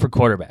works for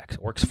quarterbacks.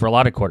 It works for a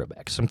lot of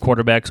quarterbacks. Some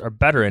quarterbacks are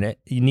better in it.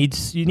 You need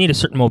a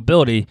certain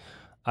mobility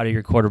out of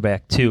your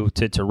quarterback, too,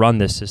 to run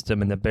this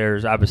system, and the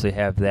Bears obviously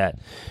have that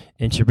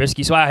in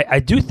Trubisky. So I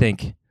do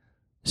think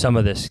some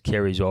of this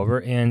carries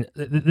over, and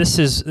this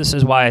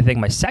is why I think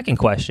my second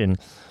question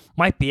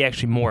might be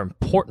actually more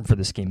important for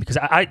this game, because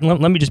let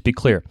me just be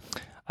clear.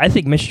 I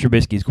think Mitch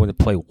Trubisky is going to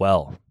play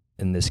well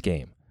in this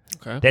game.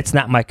 Okay. That's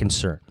not my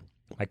concern.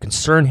 My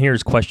concern here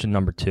is question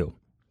number 2.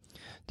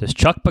 Does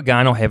Chuck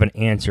Pagano have an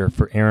answer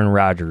for Aaron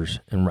Rodgers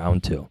in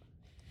round 2?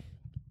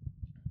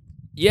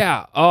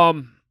 Yeah, I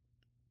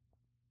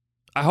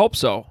hope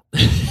so.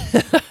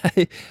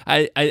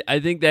 I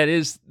think that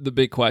is the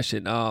big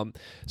question. So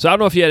I don't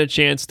know if you had a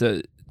chance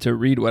to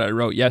read what I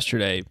wrote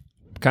yesterday,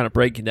 kind of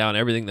breaking down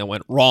everything that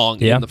went wrong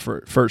in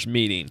the first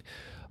meeting.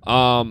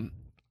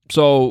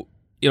 So,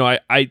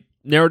 I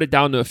narrowed it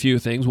down to a few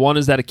things. One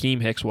is that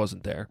Akeem Hicks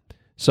wasn't there.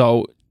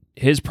 So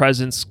his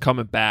presence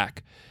coming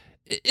back,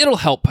 it'll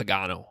help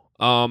Pagano.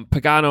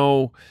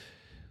 Pagano,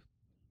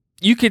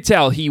 you could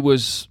tell he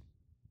was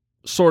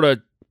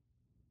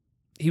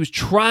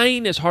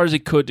trying as hard as he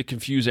could to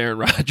confuse Aaron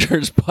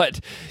Rodgers, but,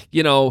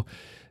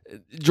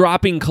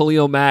 dropping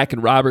Khalil Mack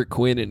and Robert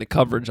Quinn into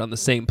coverage on the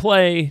same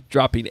play,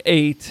 dropping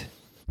 8.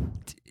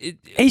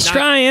 He's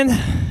trying.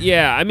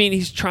 Yeah, I mean,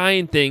 he's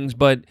trying things,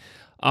 but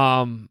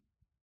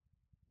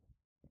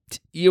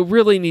you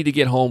really need to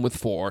get home with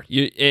 4.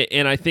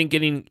 And I think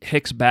getting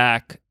Hicks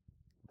back,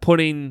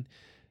 putting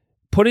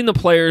the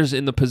players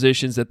in the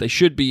positions that they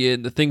should be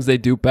in, the things they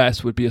do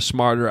best, would be a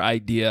smarter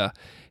idea.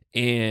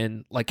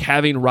 And like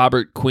having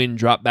Robert Quinn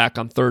drop back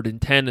on 3rd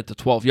and 10 at the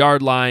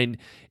 12-yard line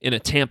in a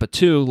Tampa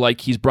 2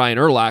 like he's Brian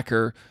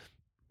Urlacher,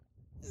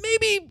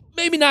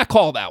 maybe not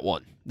call that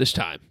one this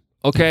time,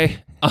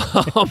 okay?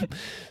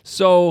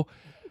 So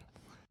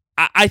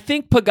I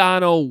think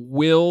Pagano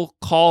will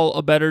call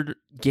a better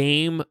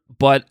game,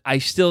 but I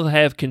still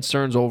have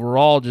concerns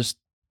overall, just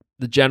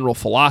the general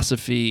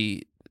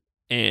philosophy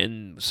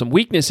and some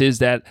weaknesses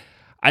that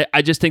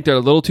I just think they're a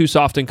little too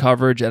soft in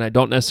coverage, and I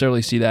don't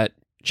necessarily see that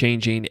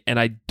changing, and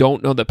I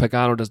don't know that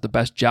Pagano does the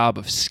best job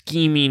of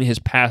scheming his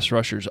pass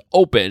rushers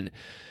open.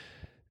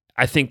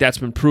 I think that's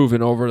been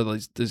proven over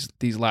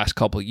these last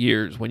couple of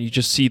years when you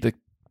just see the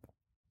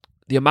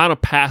amount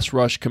of pass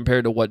rush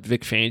compared to what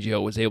Vic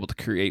Fangio was able to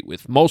create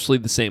with mostly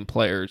the same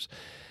players.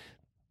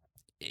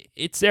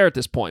 It's there at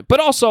this point. But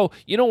also,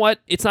 you know what?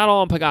 It's not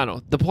all on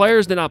Pagano. The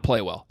players did not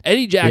play well.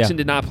 Eddie Jackson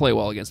did not play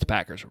well against the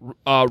Packers.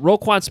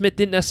 Roquan Smith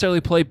didn't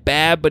necessarily play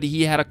bad, but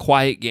he had a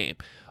quiet game.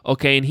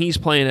 Okay, and he's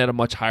playing at a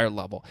much higher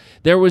level.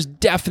 There was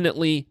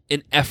definitely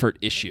an effort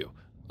issue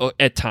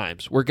at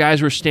times where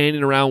guys were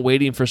standing around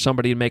waiting for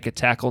somebody to make a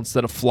tackle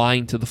instead of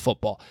flying to the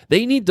football.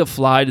 They need to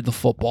fly to the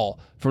football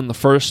from the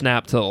first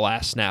snap to the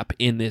last snap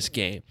in this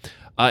game.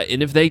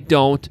 And if they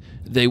don't,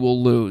 they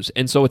will lose.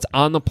 And so it's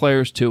on the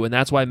players too, and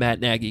that's why Matt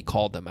Nagy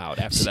called them out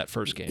after that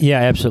first game. Yeah,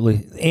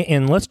 absolutely.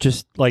 And let's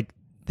just,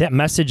 that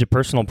message of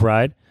personal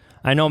pride.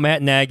 I know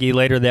Matt Nagy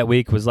later that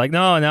week was like,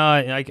 no,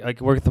 I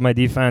can work with my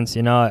defense.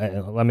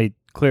 Let me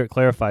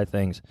clarify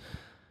things.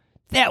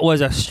 That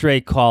was a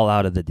straight call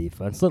out of the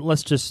defense.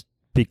 Let's just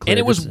be clear. And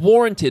it was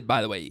warranted,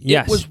 by the way.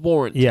 Yes. It was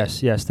warranted.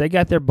 Yes. They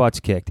got their butts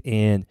kicked,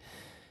 and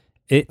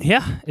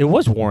it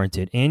was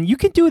warranted. And you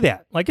can do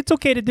that. Like, it's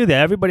okay to do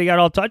that. Everybody got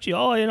all touchy.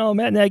 Oh,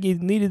 Matt Nagy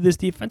needed this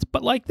defense.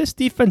 But, like, this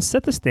defense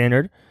set the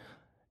standard.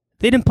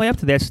 They didn't play up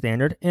to that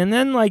standard. And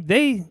then, like,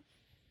 there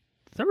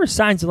were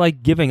signs of,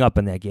 like, giving up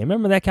in that game.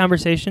 Remember that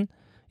conversation?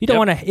 You don't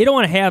want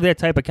to have that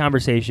type of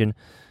conversation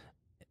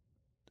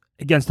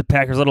against the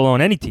Packers, let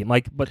alone any team.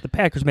 But the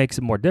Packers makes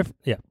it more different.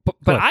 Yeah.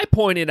 But I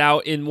pointed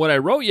out in what I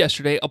wrote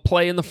yesterday a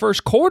play in the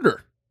first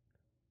quarter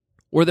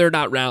where they're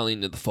not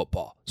rallying to the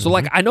football. So,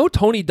 like, I know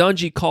Tony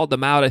Dungy called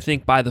them out, I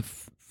think, by the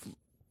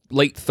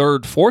late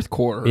third, fourth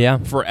quarter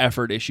for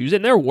effort issues.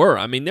 And there were.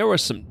 I mean, there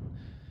was some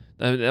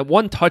that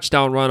one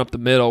touchdown run up the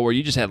middle where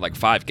you just had, like,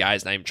 5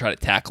 guys not even try to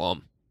tackle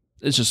them.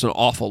 It's just an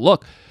awful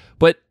look.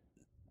 But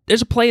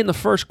there's a play in the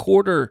first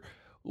quarter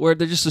where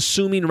they're just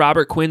assuming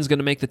Robert Quinn's going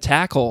to make the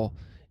tackle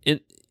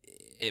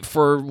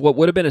for what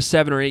would have been a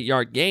 7 or 8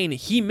 yard gain.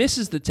 He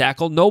misses the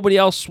tackle. Nobody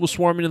else was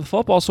swarming to the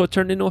football, so it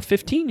turned into a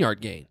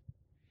 15-yard gain.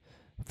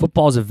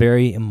 Football is a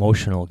very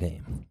emotional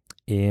game,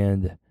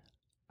 and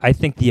I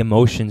think the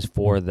emotions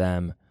for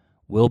them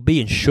will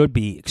be and should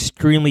be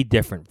extremely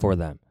different for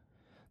them.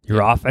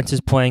 Your offense is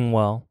playing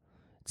well.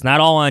 It's not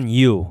all on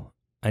you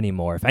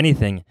anymore. If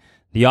anything,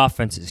 the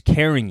offense is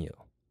carrying you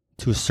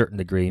to a certain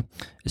degree,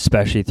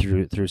 especially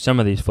through some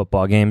of these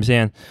football games.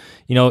 And,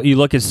 you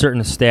look at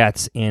certain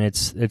stats, and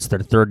it's their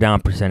third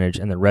down percentage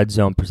and the red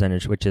zone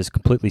percentage, which has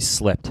completely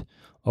slipped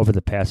over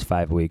the past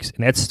 5 weeks.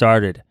 And that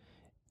started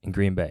in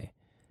Green Bay.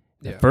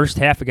 The first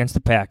half against the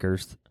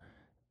Packers,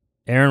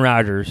 Aaron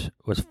Rodgers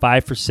was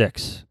 5 for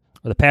 6.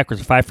 Or the Packers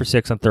were 5 for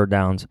 6 on third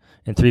downs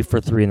and 3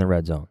 for 3 in the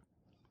red zone.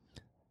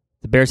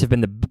 The Bears have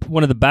been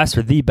one of the best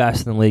or the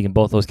best in the league in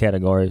both those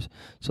categories.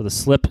 So the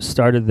slip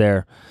started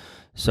there.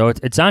 So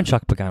it's on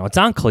Chuck Pagano. It's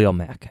on Khalil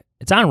Mack.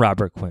 It's on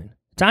Robert Quinn.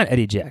 It's on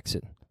Eddie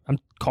Jackson. I'm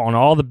calling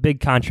all the big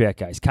contract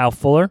guys. Kyle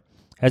Fuller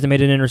hasn't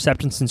made an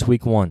interception since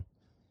week 1.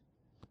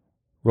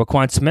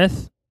 Roquan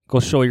Smith, go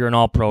show you're an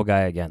all-pro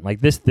guy again.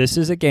 Like this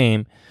is a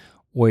game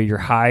where your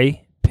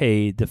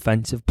high-paid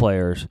defensive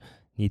players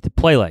need to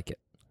play like it.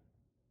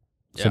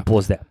 Simple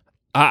as that.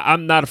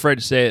 I'm not afraid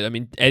to say it. I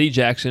mean, Eddie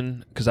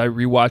Jackson, because I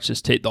rewatched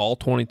this tape, the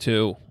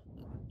All-22,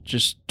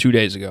 just 2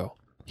 days ago.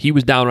 He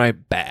was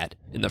downright bad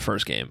in the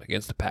first game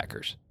against the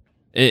Packers.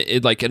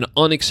 It like an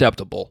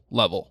unacceptable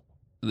level.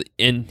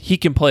 And he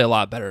can play a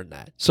lot better than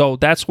that. So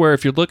that's where,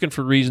 if you're looking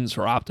for reasons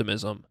for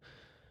optimism,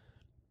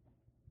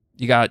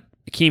 you got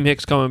Akeem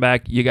Hicks coming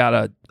back. You got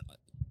at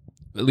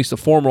least a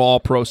former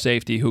All-Pro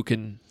safety who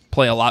can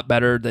play a lot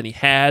better than he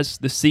has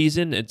this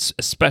season, it's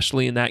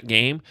especially in that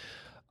game.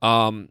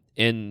 And,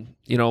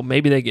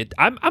 maybe they get...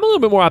 I'm a little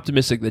bit more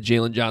optimistic that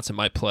Jalen Johnson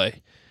might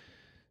play.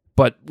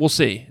 But we'll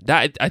see.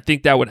 I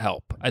think that would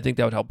help.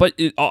 But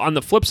on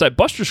the flip side,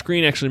 Buster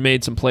Skrine actually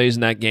made some plays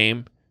in that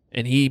game,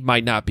 and he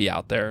might not be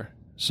out there.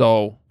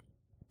 So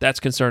that's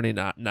concerning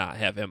not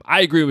have him.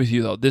 I agree with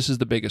you, though. This is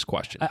the biggest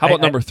question. How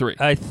about number 3?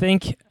 I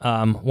think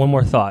one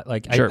more thought.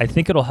 Sure. I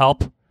think it'll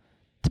help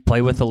to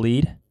play with a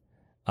lead,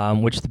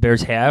 which the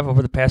Bears have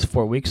over the past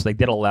 4 weeks.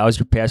 That allows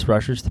your pass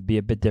rushers to be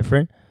a bit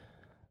different.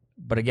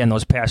 But again,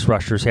 those pass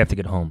rushers have to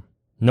get home.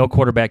 No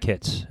quarterback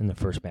hits in the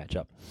first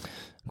matchup.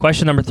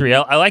 Question number 3.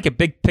 I like a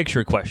big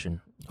picture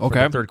question.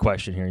 Okay. The third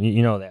question here.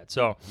 You know that.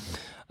 So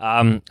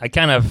I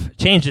kind of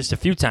changed this a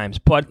few times,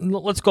 but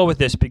let's go with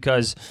this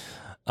because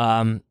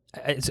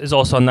it's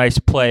also a nice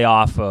play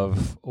off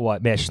of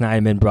what Matt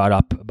Schneidman brought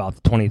up about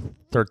the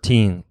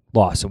 2013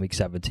 loss in Week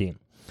 17.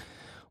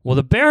 Will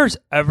the Bears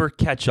ever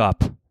catch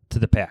up to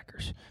the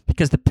Packers?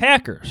 Because the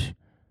Packers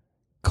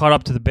caught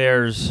up to the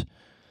Bears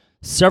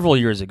several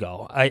years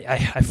ago.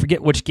 I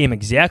forget which game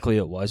exactly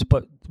it was,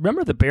 but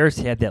remember the Bears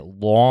had that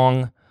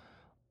long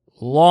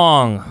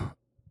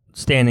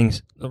standing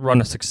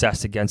run of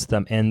success against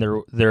them, and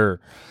their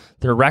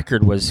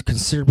record was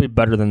considerably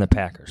better than the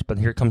Packers. But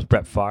here comes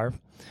Brett Favre,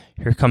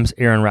 here comes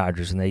Aaron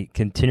Rodgers, and they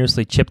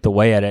continuously chipped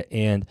away at it,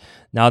 and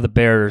now the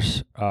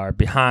Bears are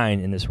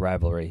behind in this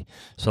rivalry.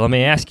 So let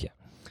me ask you,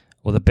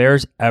 will the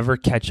Bears ever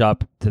catch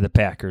up to the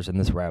Packers in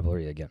this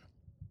rivalry again?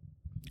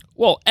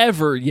 Well,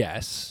 ever,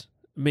 yes.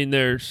 I mean,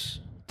 there's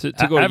to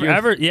go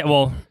ever. Yeah,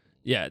 well,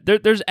 yeah.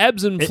 There's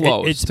ebbs and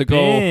flows. It's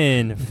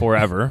been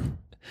forever.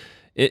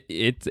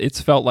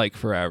 It's felt like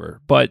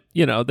forever, but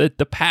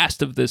the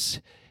past of this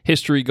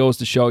history goes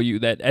to show you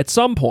that at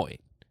some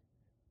point,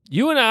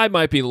 you and I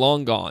might be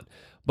long gone,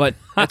 but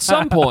at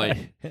some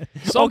point,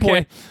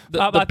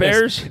 the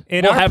Bears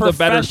will have the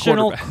better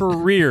professional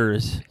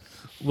careers.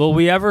 Will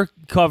we ever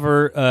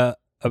cover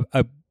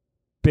a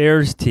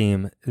Bears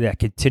team that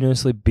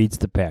continuously beats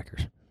the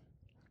Packers?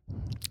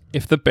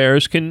 If the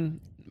Bears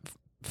can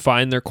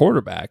find their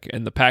quarterback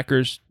and the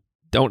Packers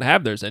don't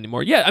have theirs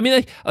anymore. Yeah, I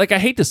mean, like I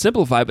hate to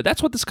simplify, but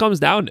that's what this comes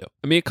down to.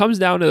 I mean, it comes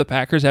down to the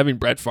Packers having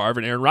Brett Favre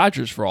and Aaron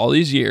Rodgers for all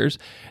these years,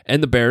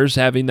 and the Bears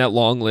having that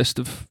long list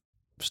of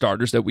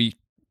starters that we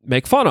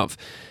make fun of.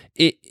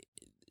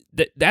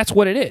 That's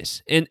what it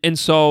is. And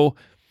so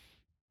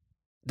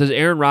does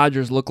Aaron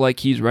Rodgers look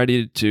like he's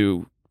ready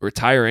to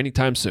retire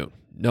anytime soon?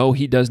 No,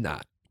 he does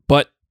not.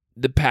 But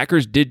the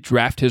Packers did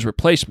draft his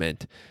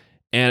replacement,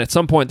 and at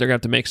some point they're going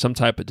to have to make some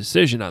type of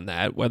decision on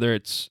that, whether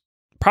it's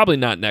probably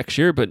not next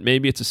year, but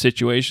maybe it's a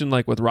situation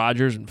like with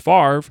Rodgers and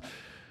Favre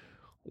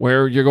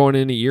where you're going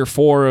into year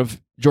 4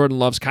 of Jordan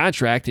Love's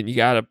contract and you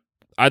got to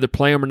either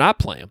play him or not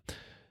play him.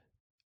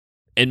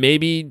 And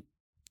maybe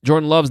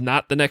Jordan Love's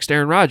not the next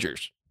Aaron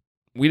Rodgers.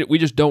 We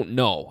just don't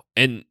know.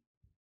 And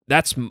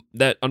that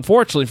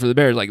unfortunately for the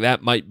Bears, like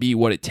that might be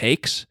what it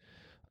takes.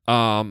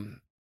 So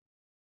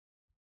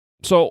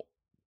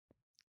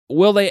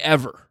will they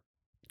ever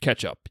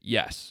catch up?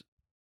 Yes.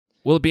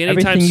 Will it be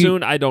anytime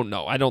soon? I don't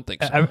know. I don't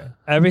think so.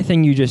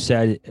 Everything you just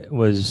said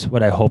was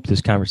what I hoped this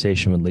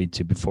conversation would lead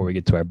to before we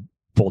get to our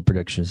bold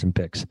predictions and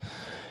picks.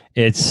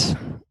 It's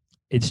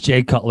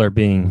Jay Cutler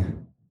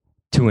being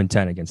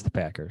 2-10 against the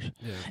Packers.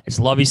 Yeah. It's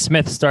Lovie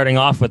Smith starting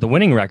off with a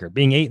winning record,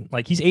 being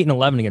he's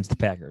 8-11 against the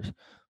Packers.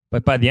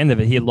 But by the end of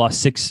it, he had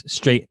lost 6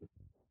 straight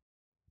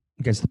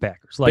against the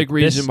Packers. Like big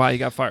reason why he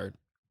got fired.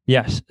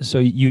 Yes. So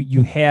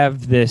you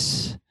have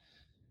this,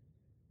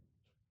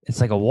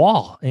 it's like a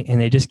wall, and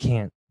they just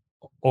can't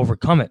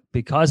overcome it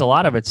because a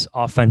lot of it's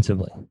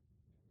offensively.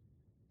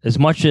 As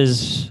much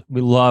as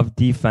we love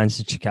defense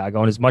in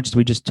Chicago, and as much as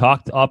we just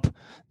talked up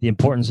the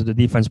importance of the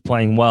defense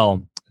playing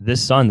well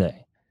this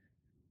Sunday,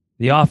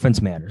 the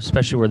offense matters,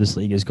 especially where this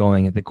league is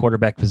going. At the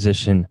quarterback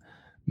position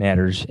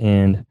matters,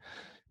 and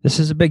this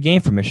is a big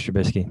game for Mr.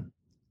 Trubisky.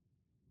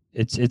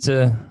 It's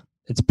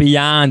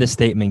beyond a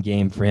statement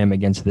game for him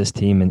against this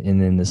team and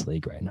in this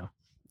league right now.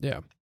 Yeah.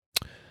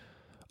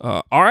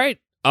 All right.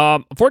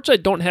 Unfortunately,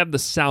 I don't have the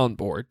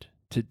soundboard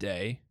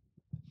today.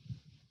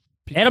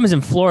 Adam is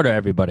in Florida,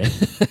 everybody.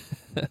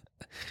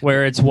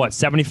 Where it's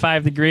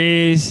 75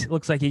 degrees.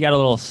 Looks like you got a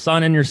little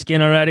sun in your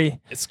skin already.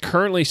 It's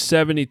currently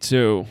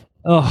 72.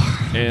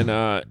 Oh.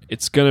 And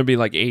it's going to be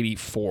like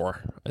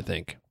 84, I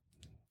think,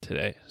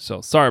 today.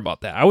 So sorry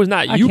about that. I was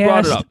not. You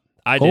brought it up.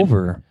 I did.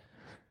 Over.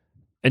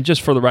 And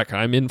just for the record,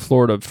 I'm in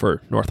Florida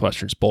for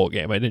Northwestern's bowl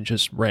game. I didn't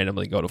just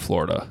randomly go to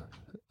Florida.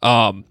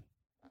 But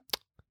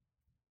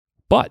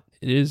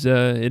it is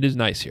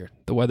nice here.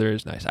 The weather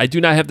is nice. I do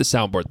not have the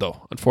soundboard,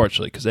 though,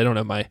 unfortunately, because I don't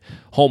have my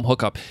home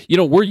hookup. You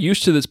know, we're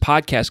used to this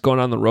podcast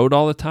going on the road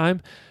all the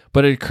time,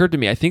 but it occurred to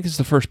me, I think this is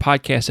the first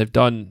podcast I've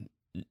done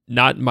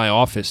not in my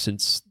office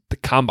since the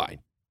Combine.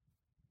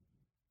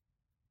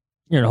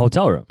 You're in a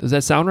hotel room. Does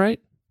that sound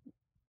right?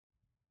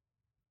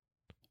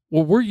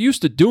 Well, we're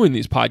used to doing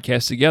these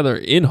podcasts together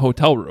in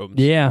hotel rooms.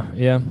 Yeah.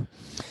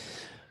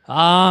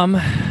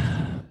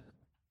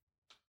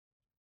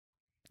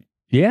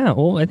 Yeah,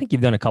 well, I think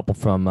you've done a couple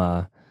from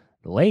the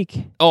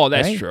lake. Oh,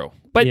 that's right? true.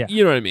 But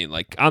you know what I mean,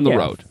 like on the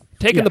road.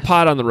 Taking the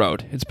pod on the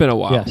road. It's been a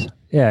while. Yes.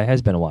 Yeah, it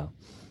has been a while.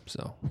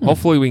 So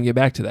hopefully we can get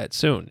back to that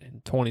soon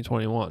in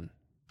 2021.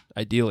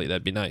 Ideally,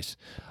 that'd be nice.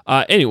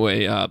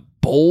 Anyway,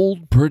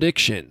 bold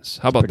predictions.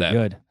 How about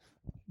that?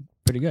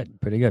 Pretty good.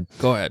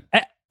 Go ahead.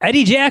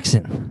 Eddie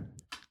Jackson.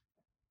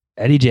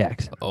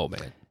 Oh,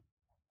 man.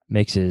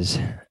 Makes his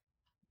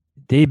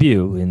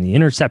debut in the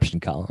interception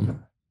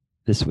column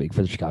this week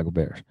for the Chicago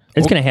Bears.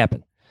 It's going to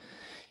happen.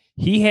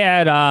 He's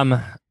had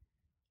a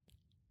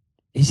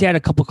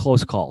couple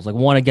close calls. Like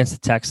one against the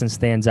Texans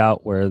stands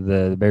out where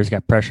the Bears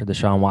got pressured to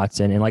Deshaun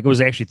Watson, and like it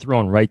was actually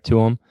thrown right to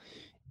him.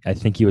 I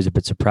think he was a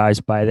bit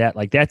surprised by that.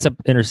 Like that's an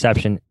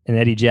interception, and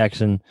Eddie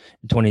Jackson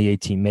in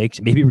 2018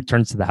 makes. Maybe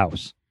returns to the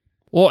house.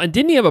 Well, and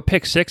didn't he have a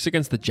pick 6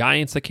 against the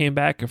Giants that came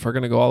back? If we're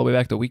going to go all the way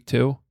back to week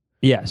 2,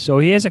 yeah. So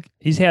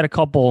he's had a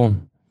couple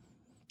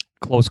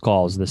close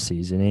calls this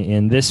season,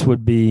 and this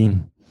would be,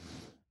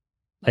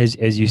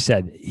 as you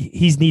said,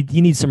 he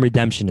needs some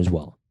redemption as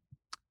well.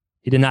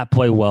 He did not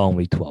play well in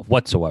week 12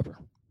 whatsoever.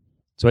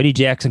 So Eddie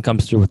Jackson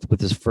comes through with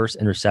his first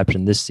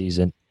interception this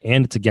season,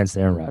 and it's against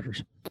Aaron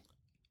Rodgers.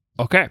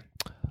 Okay.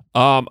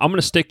 I'm going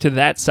to stick to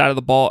that side of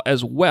the ball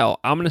as well.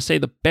 I'm going to say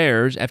the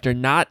Bears, after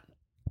not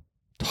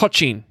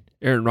touching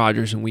Aaron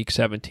Rodgers in week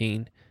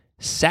 17,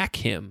 sack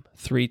him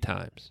 3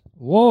 times.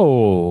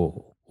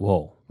 Whoa.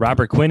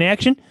 Robert Quinn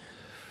action?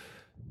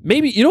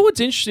 Maybe. You know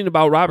what's interesting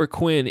about Robert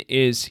Quinn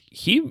is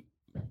he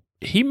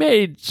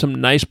made some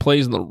nice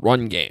plays in the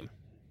run game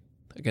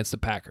against the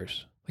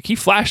Packers. Like he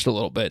flashed a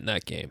little bit in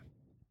that game.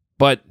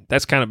 But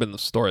that's kind of been the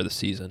story of the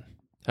season.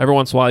 Every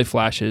once in a while he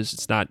flashes.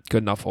 It's not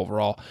good enough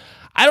overall.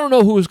 I don't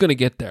know who's going to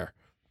get there.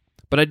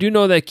 But I do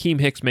know that Akeem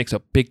Hicks makes a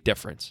big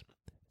difference.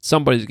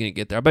 Somebody's going to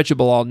get there. I bet you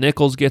Bilal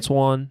Nichols gets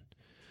one.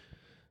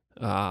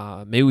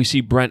 Maybe we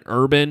see Brent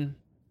Urban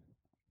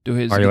do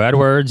his Mario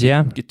Edwards,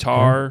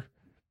 guitar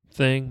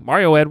thing.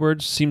 Mario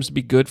Edwards seems to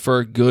be good for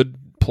a good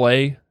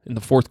play in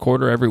the fourth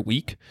quarter every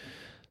week.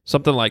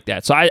 Something like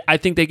that. So I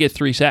think they get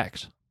 3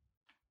 sacks.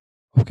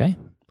 Okay.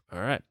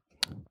 All right.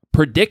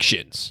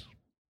 Predictions.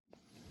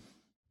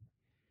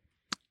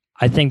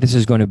 I think this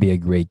is going to be a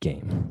great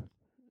game.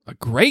 A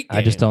great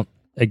game?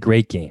 A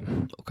great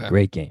game. Okay.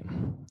 Great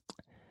game.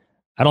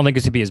 I don't think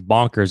it's going to be as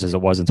bonkers as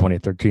it was in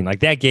 2013.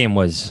 Like, that game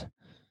was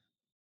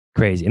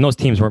crazy. And those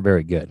teams weren't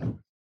very good.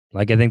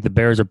 Like, I think the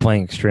Bears are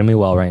playing extremely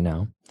well right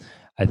now.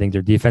 I think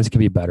their defense could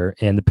be better.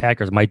 And the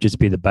Packers might just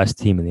be the best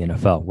team in the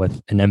NFL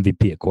with an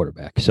MVP at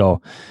quarterback.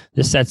 So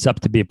this sets up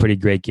to be a pretty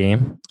great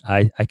game.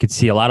 I could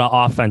see a lot of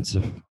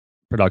offensive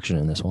production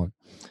in this one.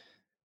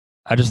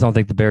 I just don't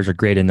think the Bears are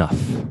great enough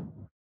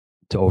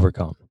to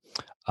overcome.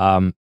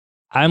 I'm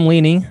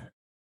leaning.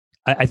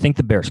 I think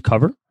the Bears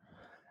cover.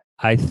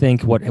 I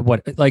think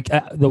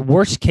the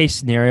worst case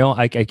scenario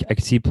I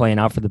could see playing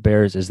out for the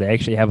Bears is they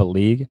actually have a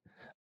lead,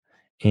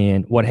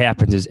 and what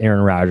happens is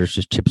Aaron Rodgers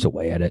just chips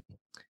away at it,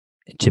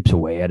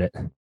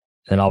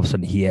 and all of a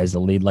sudden he has the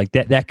lead. Like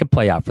that could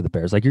play out for the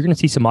Bears. Like, you're going to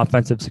see some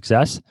offensive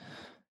success,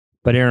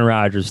 but Aaron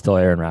Rodgers is still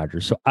Aaron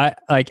Rodgers. So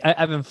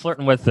I've been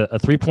flirting with a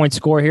 3-point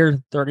score here,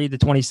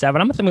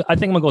 30-27. I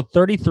think I'm going to go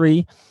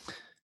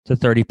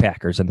 33-30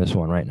 Packers in this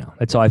one right now.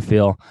 That's how I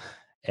feel.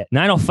 At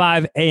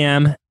 9:05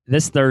 a.m.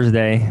 this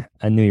Thursday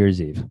on New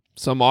Year's Eve.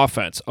 Some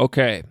offense.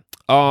 Okay.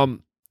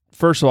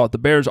 First of all, the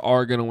Bears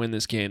are going to win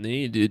this game. They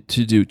need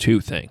to do two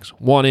things.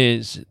 One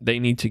is they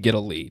need to get a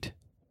lead.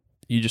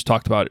 You just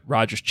talked about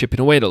Rodgers chipping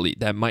away at a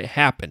lead. That might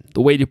happen.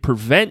 The way to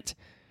prevent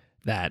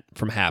that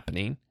from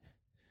happening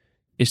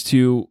is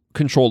to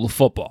control the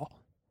football.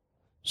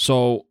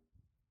 So,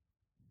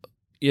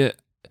 yeah,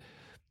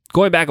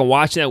 going back and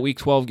watching that Week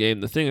 12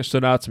 game, the thing that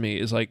stood out to me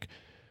is like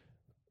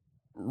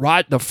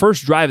the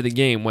first drive of the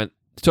game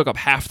took up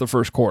half the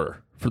first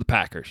quarter for the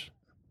Packers.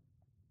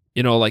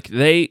 You know, like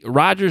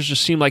Rodgers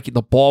just seemed like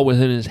the ball was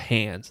in his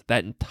hands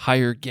that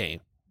entire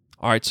game.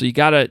 All right, so you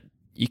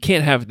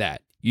can't have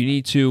that. You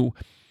need to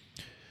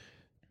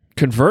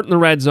convert in the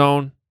red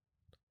zone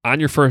on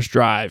your first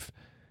drive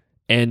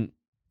and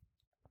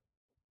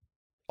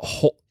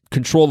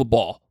control the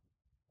ball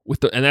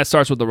and that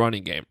starts with the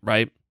running game,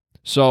 right?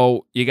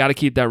 So you got to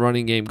keep that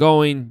running game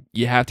going.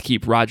 You have to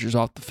keep Rodgers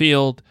off the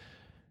field,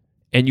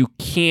 and you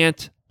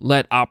can't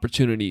let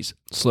opportunities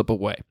slip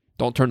away.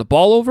 Don't turn the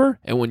ball over,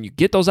 and when you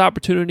get those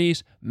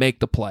opportunities, make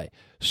the play.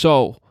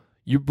 So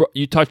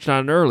you touched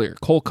on it earlier.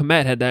 Cole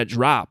Kmet had that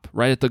drop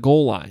right at the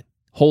goal line.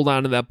 Hold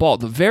on to that ball.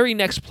 The very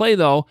next play,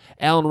 though,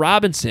 Allen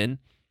Robinson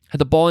had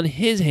the ball in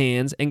his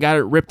hands and got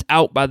it ripped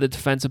out by the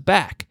defensive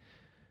back.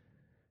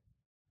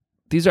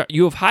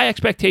 You have high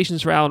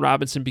expectations for Allen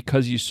Robinson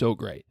because he's so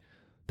great.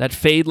 That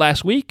fade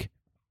last week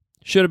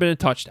should have been a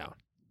touchdown.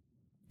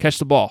 Catch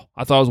the ball.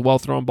 I thought it was a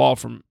well-thrown ball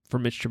from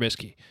Mitch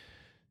Trubisky.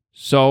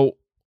 So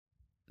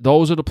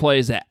those are the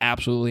plays that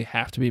absolutely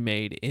have to be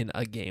made in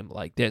a game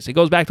like this. It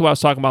goes back to what I was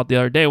talking about the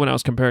other day when I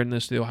was comparing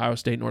this to the Ohio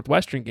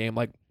State-Northwestern game.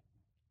 Like,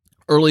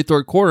 early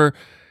third quarter,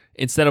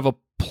 instead of a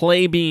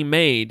play being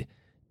made,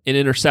 an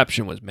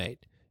interception was made.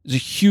 It's a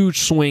huge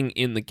swing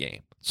in the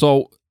game.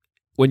 So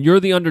when you're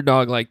the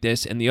underdog like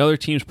this and the other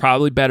team's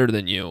probably better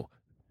than you,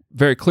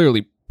 very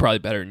clearly probably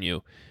better than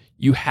you,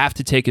 you have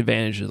to take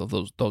advantage of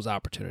those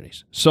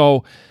opportunities.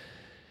 So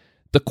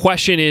the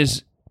question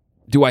is,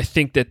 do I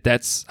think that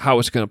that's how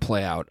it's going to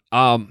play out?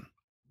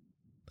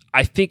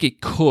 I think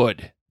it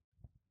could,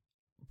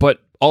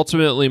 but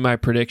ultimately my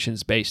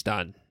prediction's based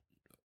on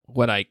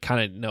what I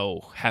kind of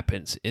know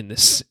happens in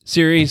this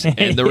series.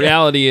 And the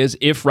reality is,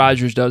 if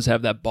Rodgers does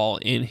have that ball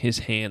in his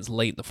hands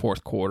late in the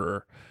fourth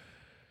quarter,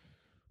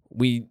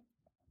 we,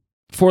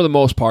 for the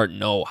most part,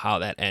 know how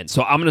that ends.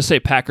 So I'm going to say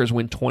Packers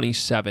win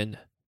 27,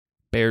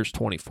 Bears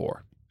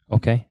 24.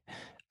 Okay.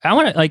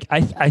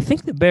 I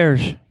think the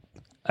Bears,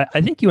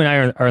 I think you and I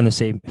are on the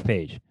same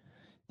page.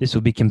 This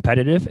will be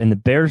competitive, and the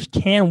Bears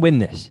can win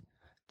this.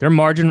 Their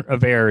margin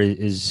of error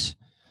is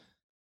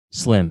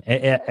slim,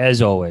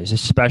 as always,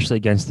 especially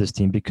against this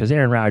team, because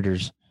Aaron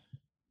Rodgers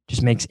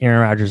just makes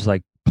Aaron Rodgers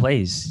like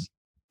plays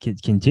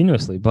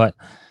continuously. But,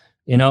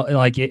 you know,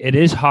 like it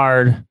is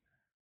hard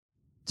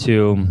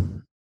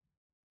to,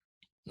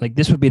 like,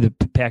 this would be the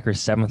Packers'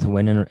 7th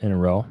win in a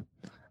row.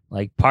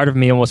 Like, part of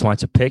me almost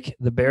wants to pick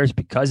the Bears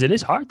because it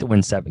is hard to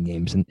win 7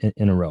 games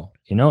in a row,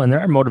 you know, and there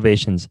are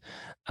motivations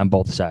on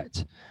both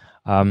sides.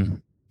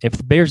 If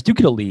the Bears do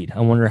get a lead, I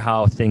wonder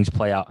how things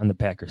play out on the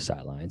Packers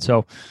sideline.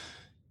 So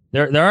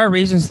there are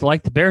reasons to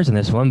like the Bears in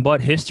this one,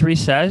 but history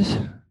says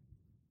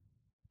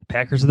the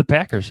Packers are the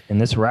Packers, and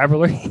this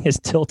rivalry is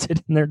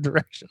tilted in their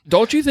direction.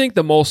 Don't you think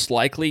the most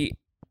likely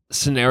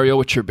scenario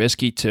with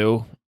Trubisky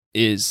too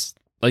is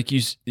like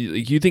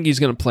you think he's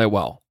going to play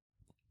well?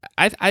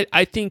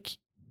 I think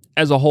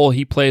as a whole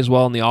he plays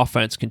well, and the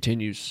offense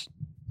continues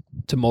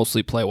to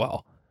mostly play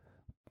well.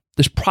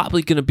 There's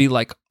probably going to be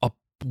like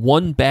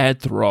one bad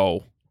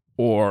throw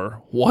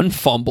or one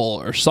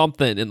fumble or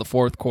something in the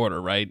fourth quarter,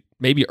 right?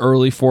 Maybe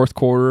early fourth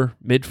quarter,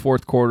 mid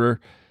fourth quarter,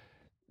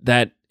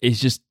 that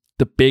is just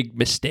the big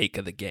mistake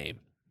of the game.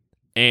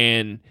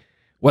 And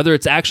whether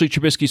it's actually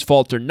Trubisky's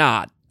fault or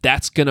not,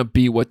 that's going to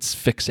be what's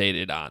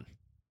fixated on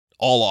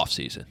all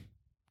offseason.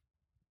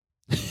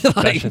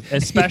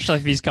 especially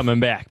if he's coming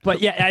back.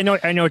 But yeah, I know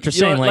what you're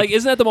saying. Like,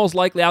 isn't that the most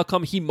likely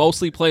outcome? He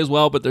mostly plays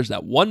well, but there's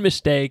that one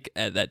mistake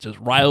that just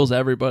riles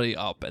everybody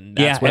up, and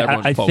that's what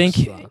everyone's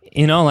focused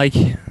on. I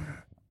think,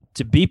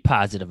 to be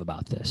positive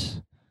about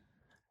this,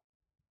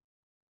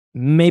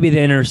 maybe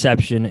the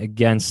interception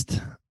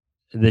against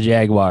the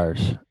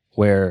Jaguars,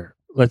 where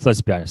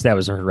let's be honest, that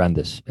was a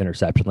horrendous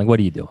interception. Like, what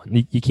are you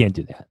doing? You can't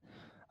do that.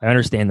 I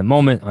understand the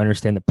moment. I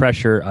understand the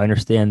pressure. I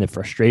understand the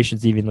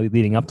frustrations even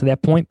leading up to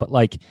that point. But,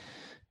 like,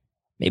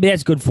 maybe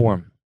that's good for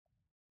him.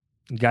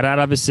 He got out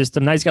of his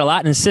system. Now he's got a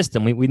lot in his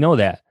system. We know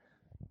that.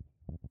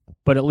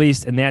 But at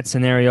least in that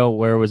scenario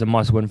where it was a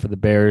must-win for the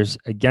Bears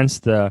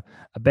against a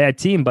bad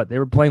team, but they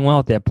were playing well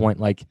at that point,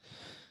 like,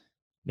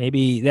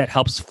 maybe that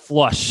helps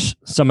flush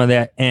some of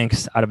that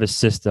angst out of his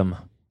system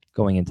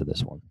going into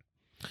this one.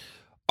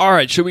 All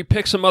right, should we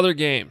pick some other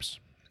games?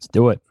 Let's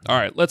do it. All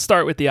right, let's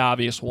start with the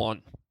obvious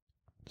one.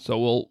 So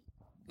we'll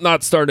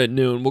not start at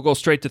noon. We'll go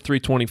straight to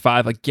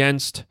 3:25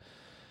 against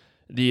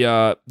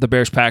the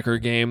Bears-Packer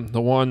game.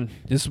 The one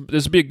this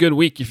would be a good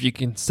week if you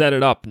can set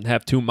it up and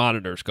have two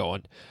monitors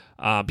going,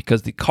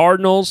 because the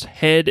Cardinals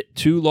head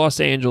to Los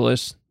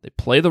Angeles. They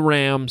play the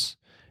Rams,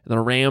 and the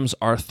Rams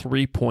are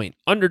 3-point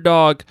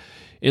underdog,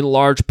 in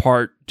large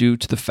part due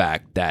to the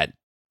fact that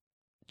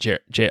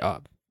Jared you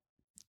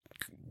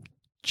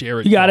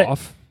got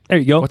Goff. It. There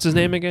you go. What's his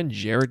name again?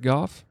 Jared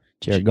Goff?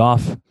 Jared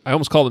Goff. I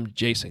almost called him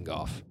Jason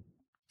Goff,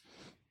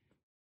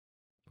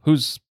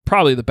 who's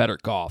probably the better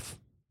Goff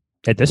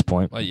at this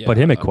point. Put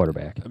him at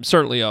quarterback. I'm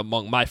certainly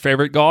among my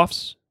favorite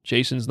Goffs.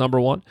 Jason's number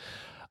one.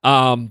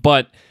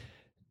 But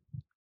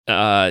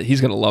he's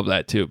going to love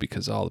that too,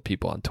 because all the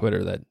people on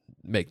Twitter that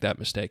make that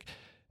mistake.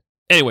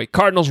 Anyway,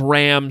 Cardinals,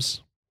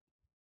 Rams.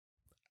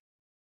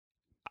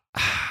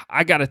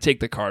 I got to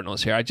take the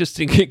Cardinals here. I just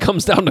think it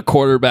comes down to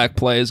quarterback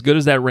play. As good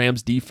as that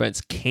Rams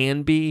defense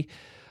can be,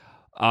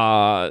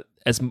 I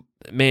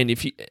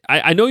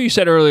know you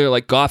said earlier,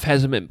 like, Goff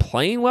hasn't been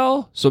playing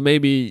well, so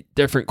maybe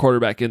different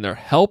quarterback in there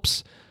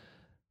helps,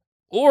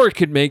 or it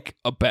could make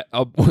a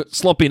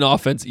slumping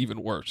offense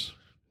even worse.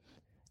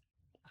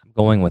 I'm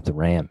going with the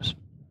Rams.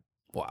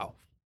 Wow.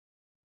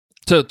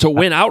 To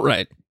win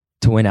outright.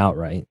 To win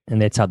outright,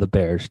 and that's how the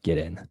Bears get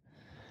in.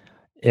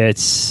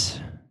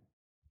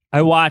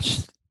 I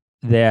watched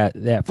that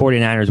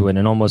 49ers win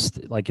in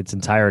almost like its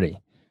entirety,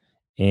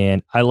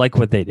 and I like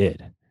what they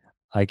did.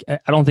 Like, I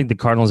don't think the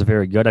Cardinals are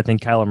very good. I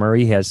think Kyler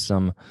Murray has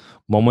some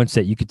moments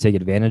that you could take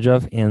advantage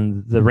of,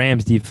 and the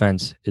Rams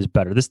defense is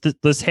better.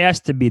 This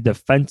has to be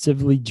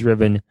defensively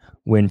driven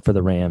win for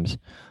the Rams.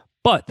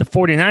 But the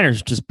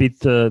 49ers just beat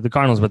the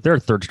Cardinals with their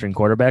third-string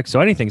quarterback, so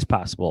anything's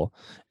possible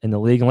in the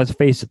league. And let's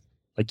face it,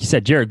 like you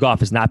said, Jared Goff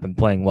has not been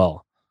playing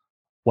well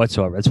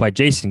whatsoever. That's why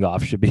Jason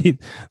Goff should be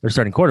their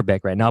starting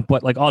quarterback right now.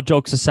 But, like, all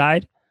jokes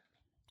aside,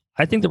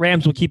 I think the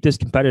Rams will keep this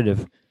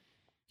competitive.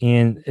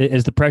 And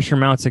as the pressure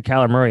mounts at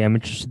Kyler Murray, I'm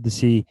interested to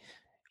see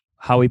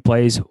how he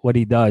plays, what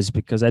he does,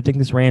 because I think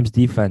this Rams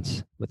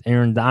defense with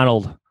Aaron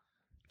Donald,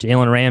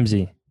 Jalen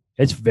Ramsey,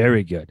 it's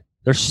very good.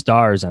 They're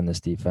stars on this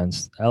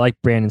defense. I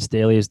like Brandon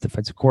Staley as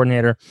defensive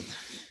coordinator.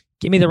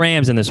 Give me the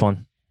Rams in this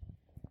one.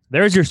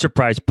 There's your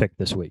surprise pick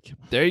this week.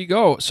 There you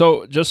go.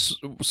 So just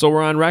so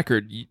we're on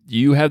record,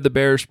 you have the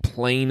Bears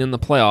playing in the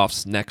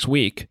playoffs next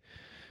week.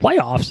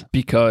 Playoffs?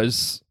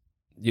 Because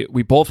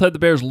we both had the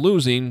Bears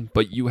losing,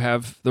 but you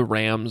have the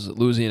Rams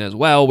losing as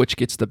well, which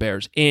gets the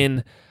Bears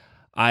in.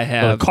 I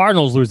have the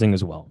Cardinals losing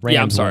as well. Rams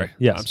I'm sorry. Win.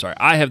 Yes. I'm sorry.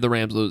 I have the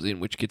Rams losing,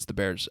 which gets the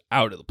Bears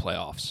out of the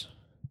playoffs.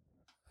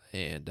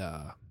 And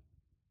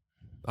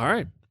all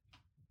right.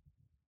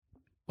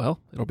 Well,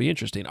 it'll be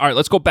interesting. All right,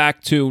 let's go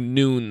back to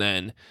noon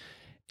then,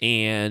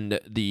 and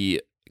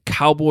the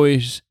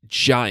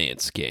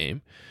Cowboys-Giants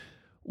game,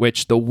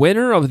 which the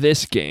winner of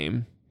this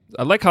game,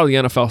 I like how the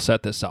NFL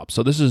set this up.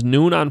 So this is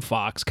noon on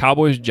Fox,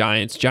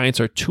 Cowboys-Giants.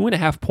 Giants are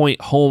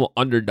 2.5-point home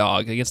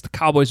underdog against the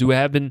Cowboys, who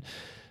have been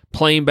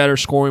playing better,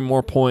 scoring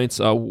more points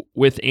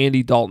with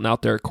Andy Dalton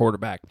out there at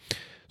quarterback.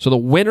 So the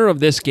winner of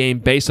this game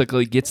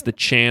basically gets the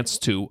chance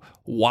to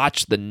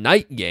watch the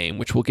night game,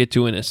 which we'll get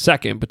to in a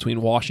second,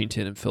 between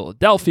Washington and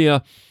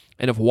Philadelphia.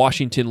 And if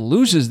Washington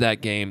loses that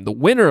game, the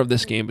winner of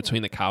this game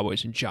between the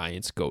Cowboys and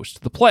Giants goes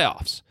to the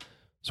playoffs.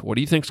 So what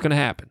do you think is going to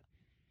happen?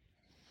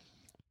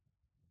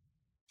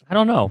 I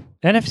don't know.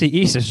 NFC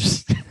East is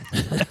just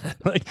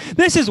like,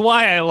 this is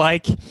why I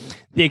like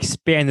the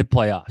expanded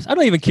playoffs. I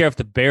don't even care if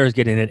the Bears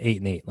get in at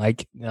 8-8.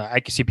 Like,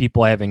 I can see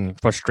people having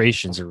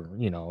frustrations or,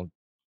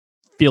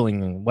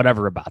 feeling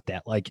whatever about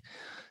that. Like,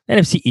 the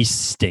NFC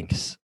East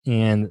stinks,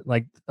 and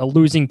like a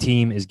losing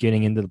team is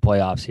getting into the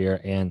playoffs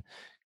here, and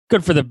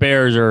good for the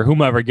Bears or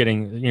whomever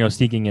getting,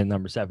 sneaking in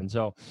number 7.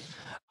 So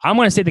I'm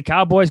going to say the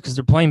Cowboys because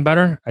they're playing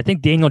better. I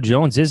think Daniel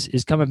Jones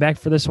is coming back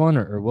for this one,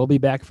 or will be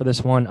back for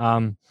this one.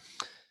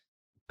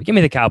 But give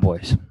me the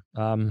Cowboys.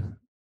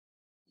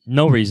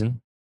 No reason.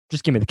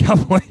 Just give me the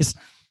Cowboys.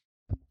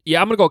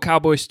 Yeah, I'm going to go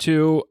Cowboys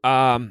too.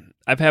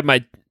 I've had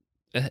my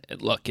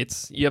look.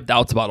 You have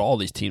doubts about all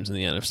these teams in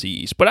the NFC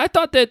East, but I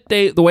thought that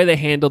the way they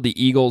handled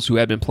the Eagles, who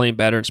had been playing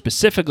better, and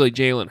specifically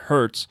Jalen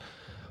Hurts,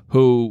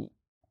 who,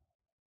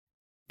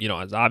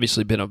 has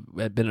obviously been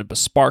a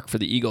spark for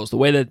the Eagles. The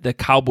way that the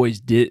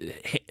Cowboys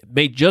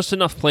made just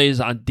enough plays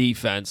on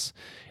defense.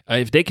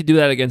 If they could do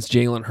that against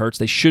Jalen Hurts,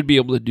 they should be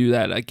able to do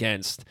that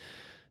against,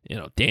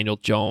 Daniel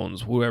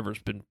Jones, whoever's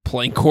been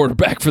playing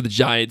quarterback for the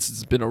Giants.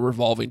 It's been a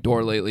revolving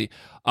door lately.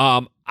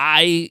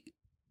 I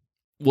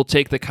will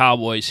take the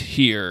Cowboys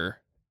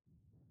here.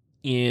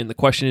 And the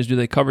question is, do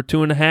they cover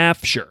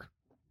 2.5? Sure.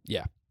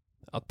 Yeah,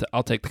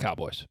 I'll take the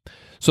Cowboys.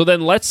 So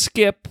then let's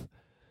skip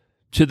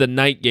to the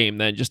night game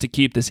then, just to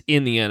keep this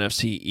in the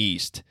NFC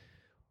East.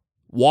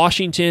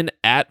 Washington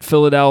at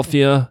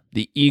Philadelphia.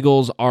 The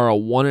Eagles are a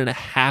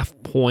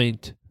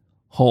 1.5-point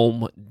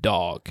home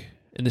dog.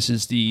 And this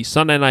is the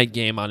Sunday night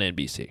game on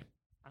NBC.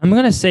 I'm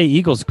going to say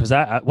Eagles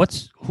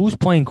because who's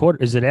playing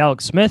quarter? Is it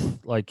Alex Smith?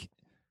 Like,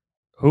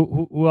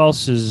 who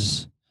else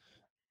is,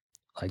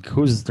 like,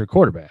 who's their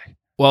quarterback?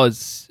 Well,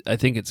 I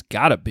think it's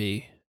got to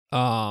be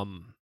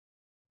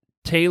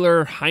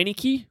Taylor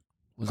Heineke.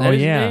 Was that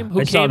his name? Who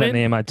I saw that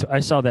name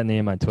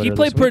on Twitter. He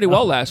played pretty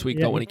well last week,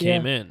 though, when he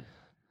came in.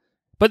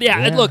 But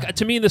look,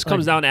 to me, this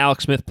comes down to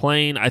Alex Smith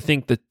playing. I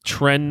think the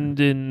trend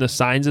in the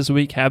signs this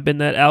week have been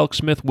that Alex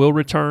Smith will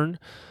return.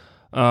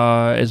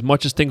 As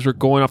much as things were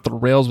going off the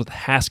rails with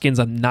Haskins,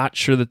 I'm not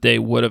sure that they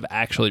would have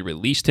actually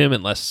released him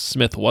unless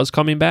Smith was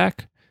coming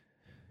back.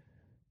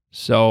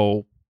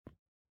 So,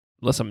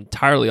 unless I'm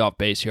entirely off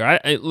base here.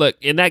 I look,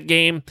 in that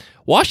game,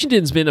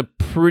 Washington's been a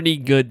pretty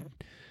good...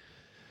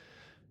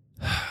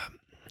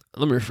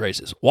 Let me rephrase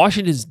this.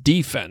 Washington's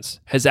defense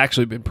has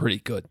actually been pretty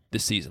good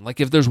this season. Like,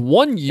 if there's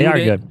one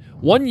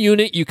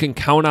unit you can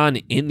count on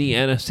in the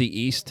NFC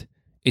East,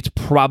 it's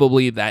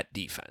probably that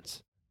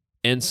defense.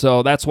 And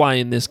so that's why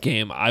in this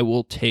game, I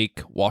will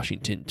take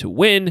Washington to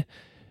win,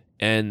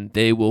 and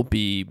they will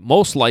be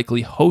most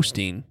likely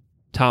hosting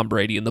Tom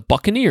Brady and the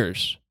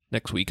Buccaneers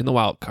next week in the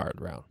wild card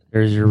round.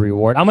 There's your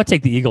reward. I'm going to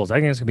take the Eagles. I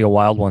think it's going to be a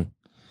wild one.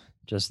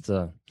 Just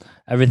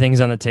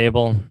everything's on the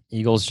table.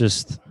 Eagles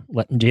just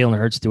letting Jalen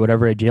Hurts do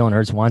whatever Jalen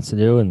Hurts wants to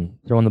do and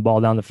throwing the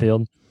ball down the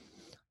field.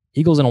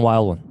 Eagles in a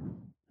wild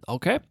one.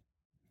 Okay.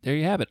 There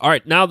you have it. All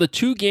right. Now the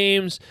two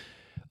games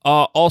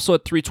also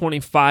at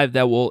 325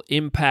 that will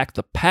impact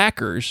the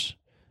Packers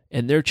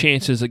and their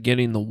chances of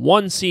getting the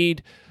 1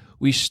 seed.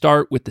 We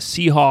start with the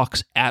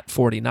Seahawks at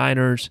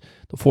 49ers.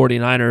 The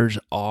 49ers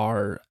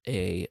are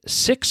a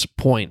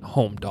 6-point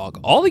home dog.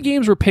 All the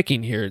games we're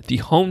picking here, the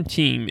home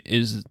team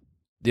is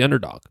the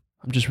underdog.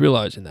 I'm just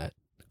realizing that,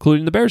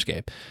 including the Bears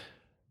game.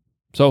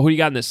 So who do you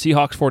got in this?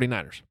 Seahawks,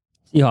 49ers.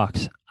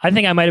 Seahawks. I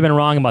think I might have been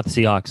wrong about the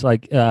Seahawks.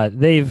 Like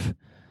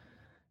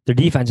their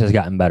defense has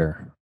gotten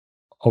better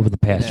over the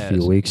past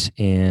few weeks,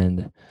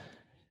 and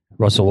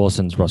Russell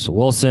Wilson's Russell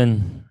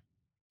Wilson.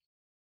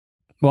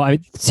 Well,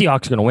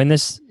 Seahawks are going to win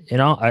this.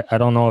 I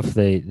don't know if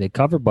they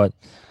cover, but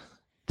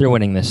they're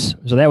winning this.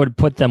 So that would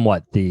put them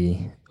I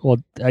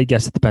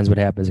guess it depends what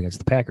happens against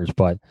the Packers,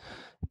 but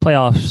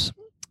playoffs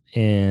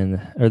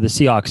or the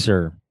Seahawks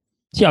are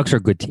a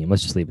good team.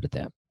 Let's just leave it at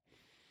that.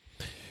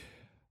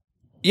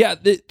 Yeah,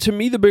 to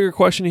me, the bigger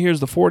question here is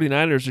the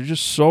 49ers are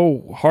just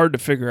so hard to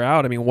figure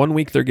out. I mean, 1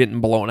 week they're getting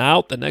blown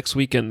out. The next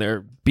weekend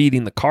they're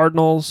beating the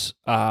Cardinals.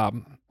 I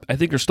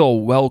think they're still a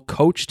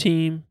well-coached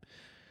team.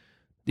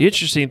 The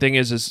interesting thing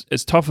is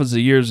as tough as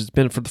the years it's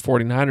been for the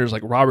 49ers,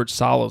 like Robert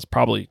Saleh is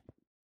probably,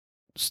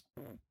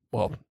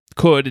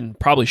 could and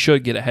probably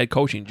should get a head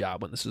coaching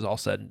job when this is all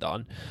said and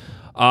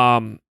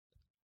done.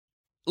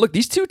 Look,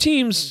 these two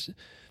teams,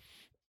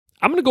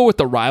 I'm going to go with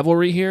the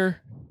rivalry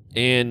here,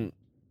 and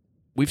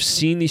we've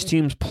seen these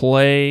teams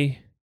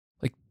play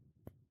like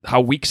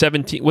how week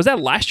 17, was that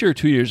last year or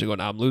 2 years ago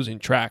now? I'm losing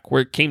track,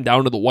 where it came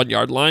down to the 1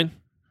 yard line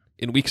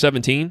in week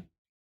 17.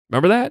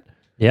 Remember that?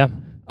 Yeah.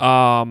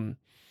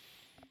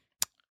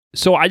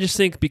 So I just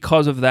think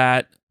because of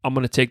that, I'm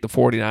going to take the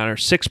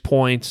 49ers. 6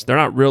 points. They're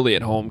not really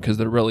at home because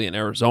they're really in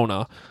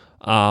Arizona.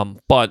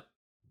 But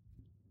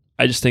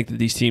I just think that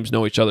these teams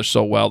know each other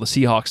so well. The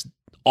Seahawks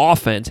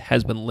offense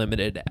has been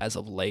limited as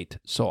of late.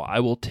 So I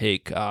will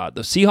take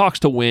the Seahawks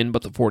to win,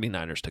 but the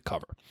 49ers to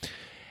cover.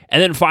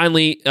 And then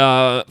finally,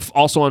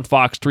 also on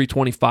Fox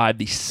 325,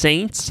 the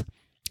Saints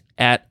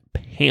at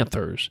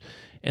Panthers.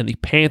 And the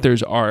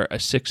Panthers are a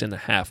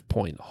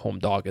 6.5-point home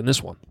dog in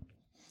this one.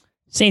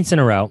 Saints in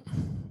a rout.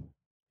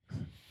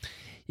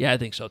 Yeah, I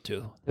think so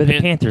too. But the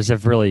Panthers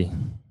have really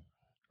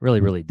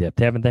dipped,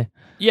 haven't they?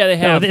 Yeah, they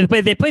have.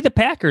 They played the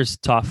Packers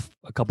tough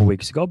a couple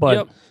weeks ago,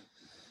 but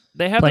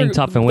they have playing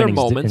tough and winning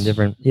moments. In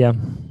different. Yeah.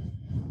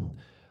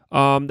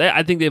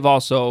 I think they've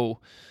also.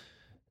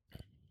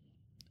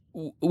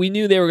 We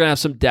knew they were going to have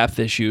some depth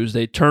issues.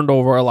 They turned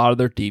over a lot of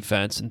their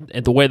defense,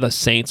 and the way the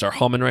Saints are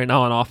humming right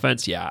now on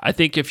offense, yeah, I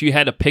think if you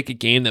had to pick a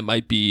game that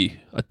might be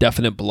a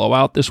definite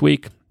blowout this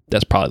week,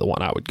 that's probably the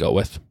one I would go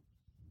with.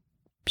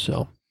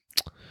 So,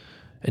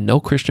 and no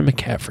Christian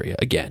McCaffrey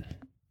again.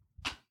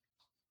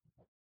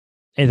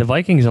 Hey, the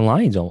Vikings and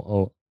Lions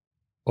also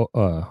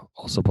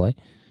play.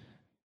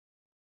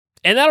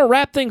 And that'll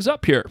wrap things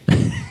up here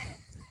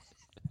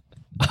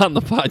on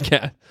the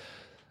podcast.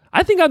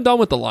 I think I'm done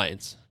with the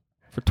Lions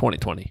for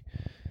 2020.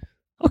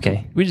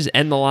 Okay. We just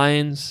end the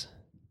Lions.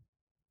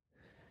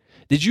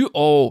 Did you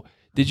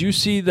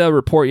see the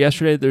report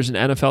yesterday? There's an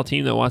NFL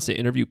team that wants to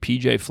interview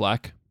PJ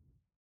Fleck.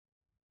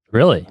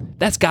 Really?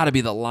 That's got to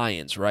be the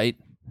Lions, right?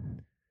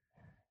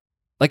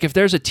 Like, if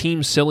there's a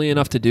team silly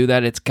enough to do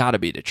that, it's got to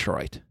be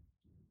Detroit.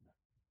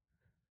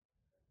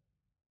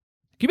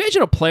 Can you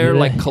imagine a player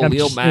like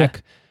Khalil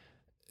Mack?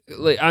 Yeah.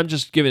 Like, I'm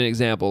just giving an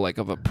example, like,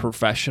 of a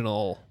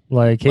professional.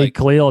 Like, hey,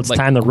 Khalil, it's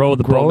time to row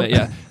the boat.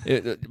 Yeah.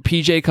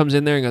 PJ comes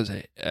in there and goes,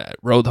 hey,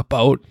 row the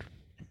boat?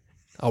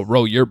 I'll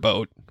row your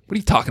boat. What are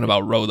you talking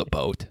about, row the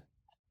boat?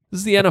 This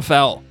is the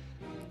NFL.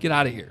 Get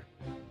out of here.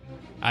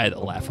 I had to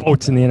laugh.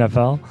 Boats in the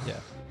NFL? Yeah.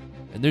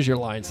 And there's your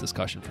Lions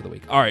discussion for the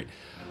week. All right.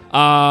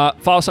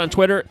 Follow us on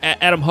Twitter,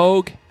 at Adam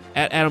Hogue,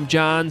 at Adam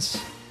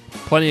Johns.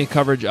 Plenty of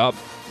coverage up.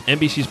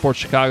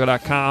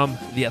 NBCSportsChicago.com,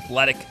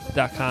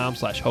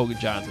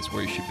 TheAthletic.com/HoganJohns. That's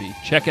where you should be.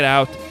 Check it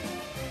out.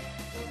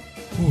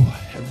 Whew,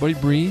 everybody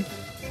breathe.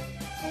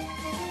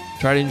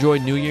 Try to enjoy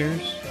New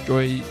Year's.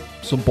 Enjoy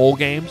some bowl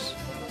games.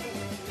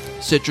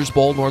 Citrus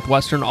Bowl,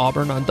 Northwestern,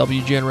 Auburn on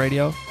WGN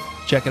Radio.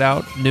 Check it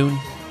out. Noon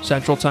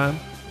Central Time,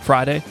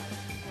 Friday.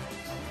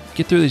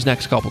 Get through these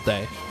next couple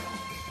days.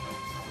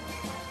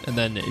 And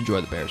then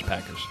enjoy the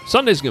Bears-Packers.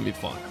 Sunday's going to be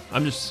fun.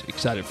 I'm just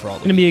excited for all the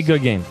It's going to be a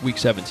good game. Week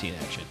 17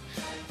 action.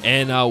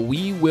 And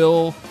we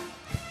will...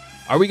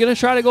 Are we going to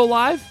try to go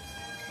live?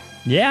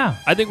 Yeah.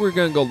 I think we're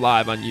going to go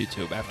live on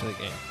YouTube after the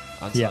game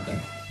on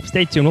Sunday.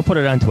 Stay tuned. We'll put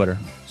it on Twitter.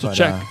 So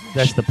check.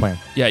 That's the plan.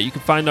 Yeah, you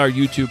can find our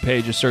YouTube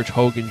page. Just search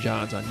Hogan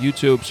Johns on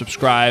YouTube.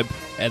 Subscribe.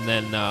 And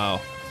then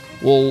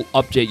we'll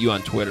update you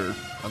on Twitter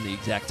on the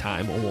exact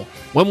time when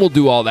we'll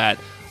do all that.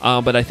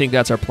 But I think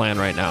that's our plan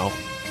right now,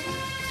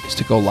 is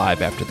to go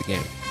live after the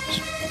game.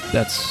 So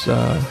that's...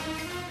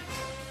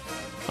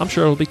 I'm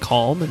sure it'll be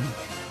calm and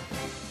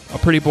a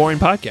pretty boring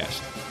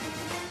podcast.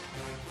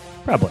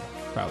 Probably.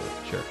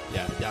 Sure.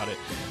 Yeah, doubt it.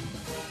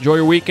 Enjoy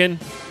your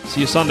weekend.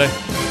 See you Sunday.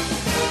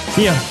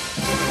 See ya.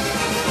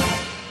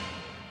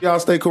 Y'all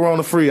stay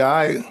corona free, all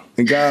right?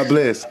 And God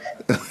bless.